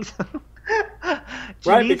things.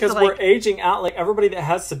 Right, because we're aging out. Like, everybody that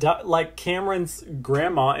has like Cameron's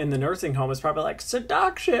grandma in the nursing home is probably like,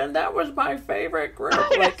 Seduction, that was my favorite group.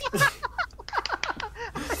 Like,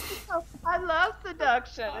 I love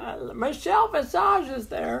Seduction. Michelle Visage is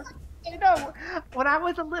there. You know, when I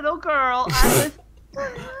was a little girl, I was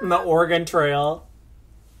the Oregon Trail.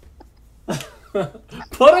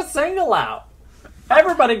 Put a single out.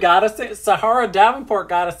 Everybody got a Sahara Davenport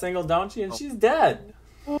got a single, don't she? And she's dead.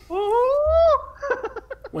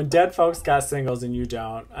 When dead folks got singles and you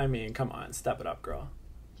don't, I mean, come on, step it up, girl.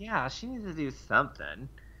 Yeah, she needs to do something.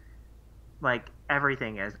 Like,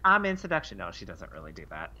 everything is. I'm in Seduction. No, she doesn't really do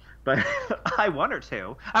that. But I want her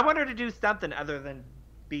to. I want her to do something other than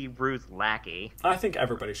be Rue's lackey. I think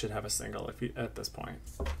everybody should have a single at this point.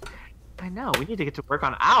 I know. We need to get to work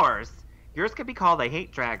on ours. Yours could be called I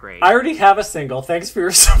Hate Drag Race. I already have a single. Thanks for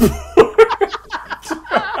your support.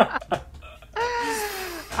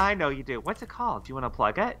 I know you do. What's it called? Do you want to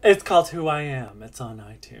plug it? It's called Who I Am. It's on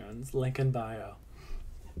iTunes. Link in bio.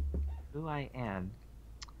 Who I Am.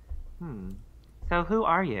 So who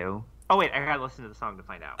are you? Oh, wait. I gotta listen to the song to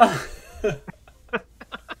find out.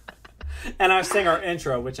 And I sing our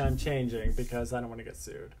intro, which I'm changing because I don't want to get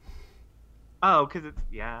sued. Oh, because it's...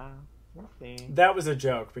 Yeah. We'll see. That was a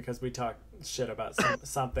joke because we talked shit about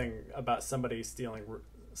something about somebody stealing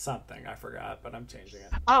something. I forgot, but I'm changing it.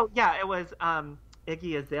 Oh, yeah. It was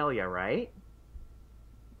Iggy Azalea, right?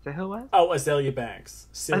 Is that who it was? Oh, Azalea Banks.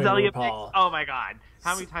 Azalea Banks. Oh, my God.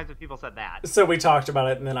 How many times have people said that? So we talked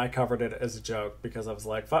about it, and then I covered it as a joke because I was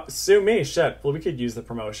like, sue me, shit. Well, we could use the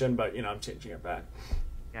promotion, but, I'm changing it back.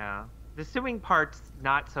 Yeah. The suing part's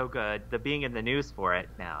not so good. The being in the news for it,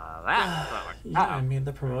 no, that's what we're... Yeah, I mean,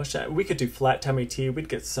 the promotion. We could do Flat Tummy Tea. We'd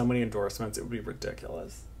get so many endorsements. It would be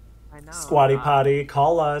ridiculous. I know. Squatty Potty,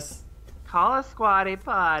 call us. Call us Squatty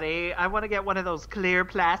Potty. I want to get one of those clear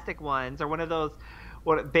plastic ones or one of those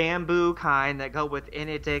bamboo kind that go with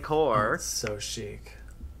any decor. It's so chic.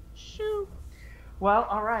 Shoo. Well,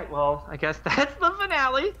 all right. Well, I guess that's the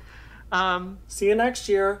finale. See you next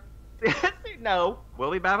year. No,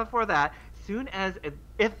 we'll be back before that. Soon as,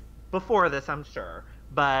 if before this, I'm sure.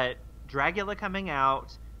 But Dragula coming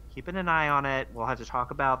out, keeping an eye on it. We'll have to talk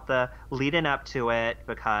about the leading up to it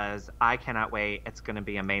because I cannot wait. It's going to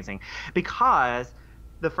be amazing. Because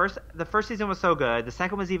the first season was so good. The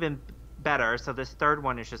second was even better. So this third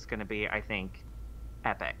one is just going to be, I think,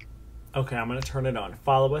 epic. Okay, I'm going to turn it on.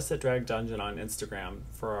 Follow us at Drag Dungeon on Instagram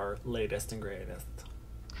for our latest and greatest.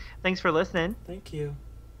 Thanks for listening. Thank you.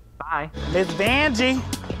 Bye. Miss Vanjie.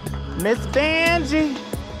 Miss Vanjie.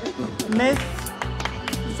 Miss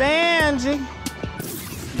Vanjie.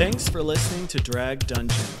 Thanks for listening to Drag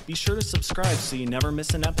Dungeon. Be sure to subscribe so you never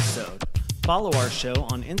miss an episode. Follow our show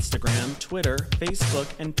on Instagram, Twitter, Facebook,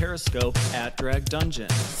 and Periscope at Drag Dungeon.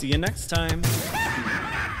 See you next time.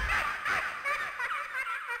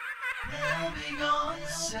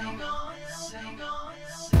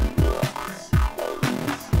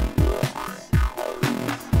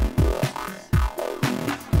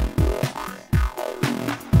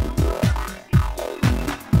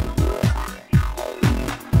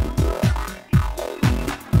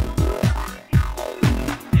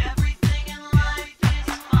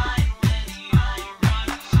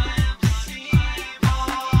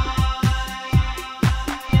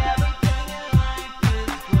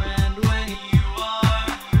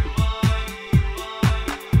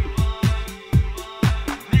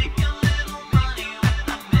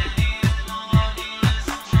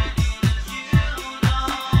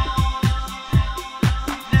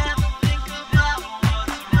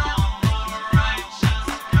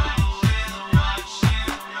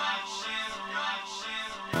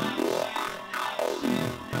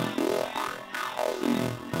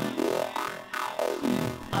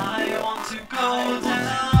 to go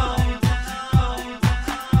down.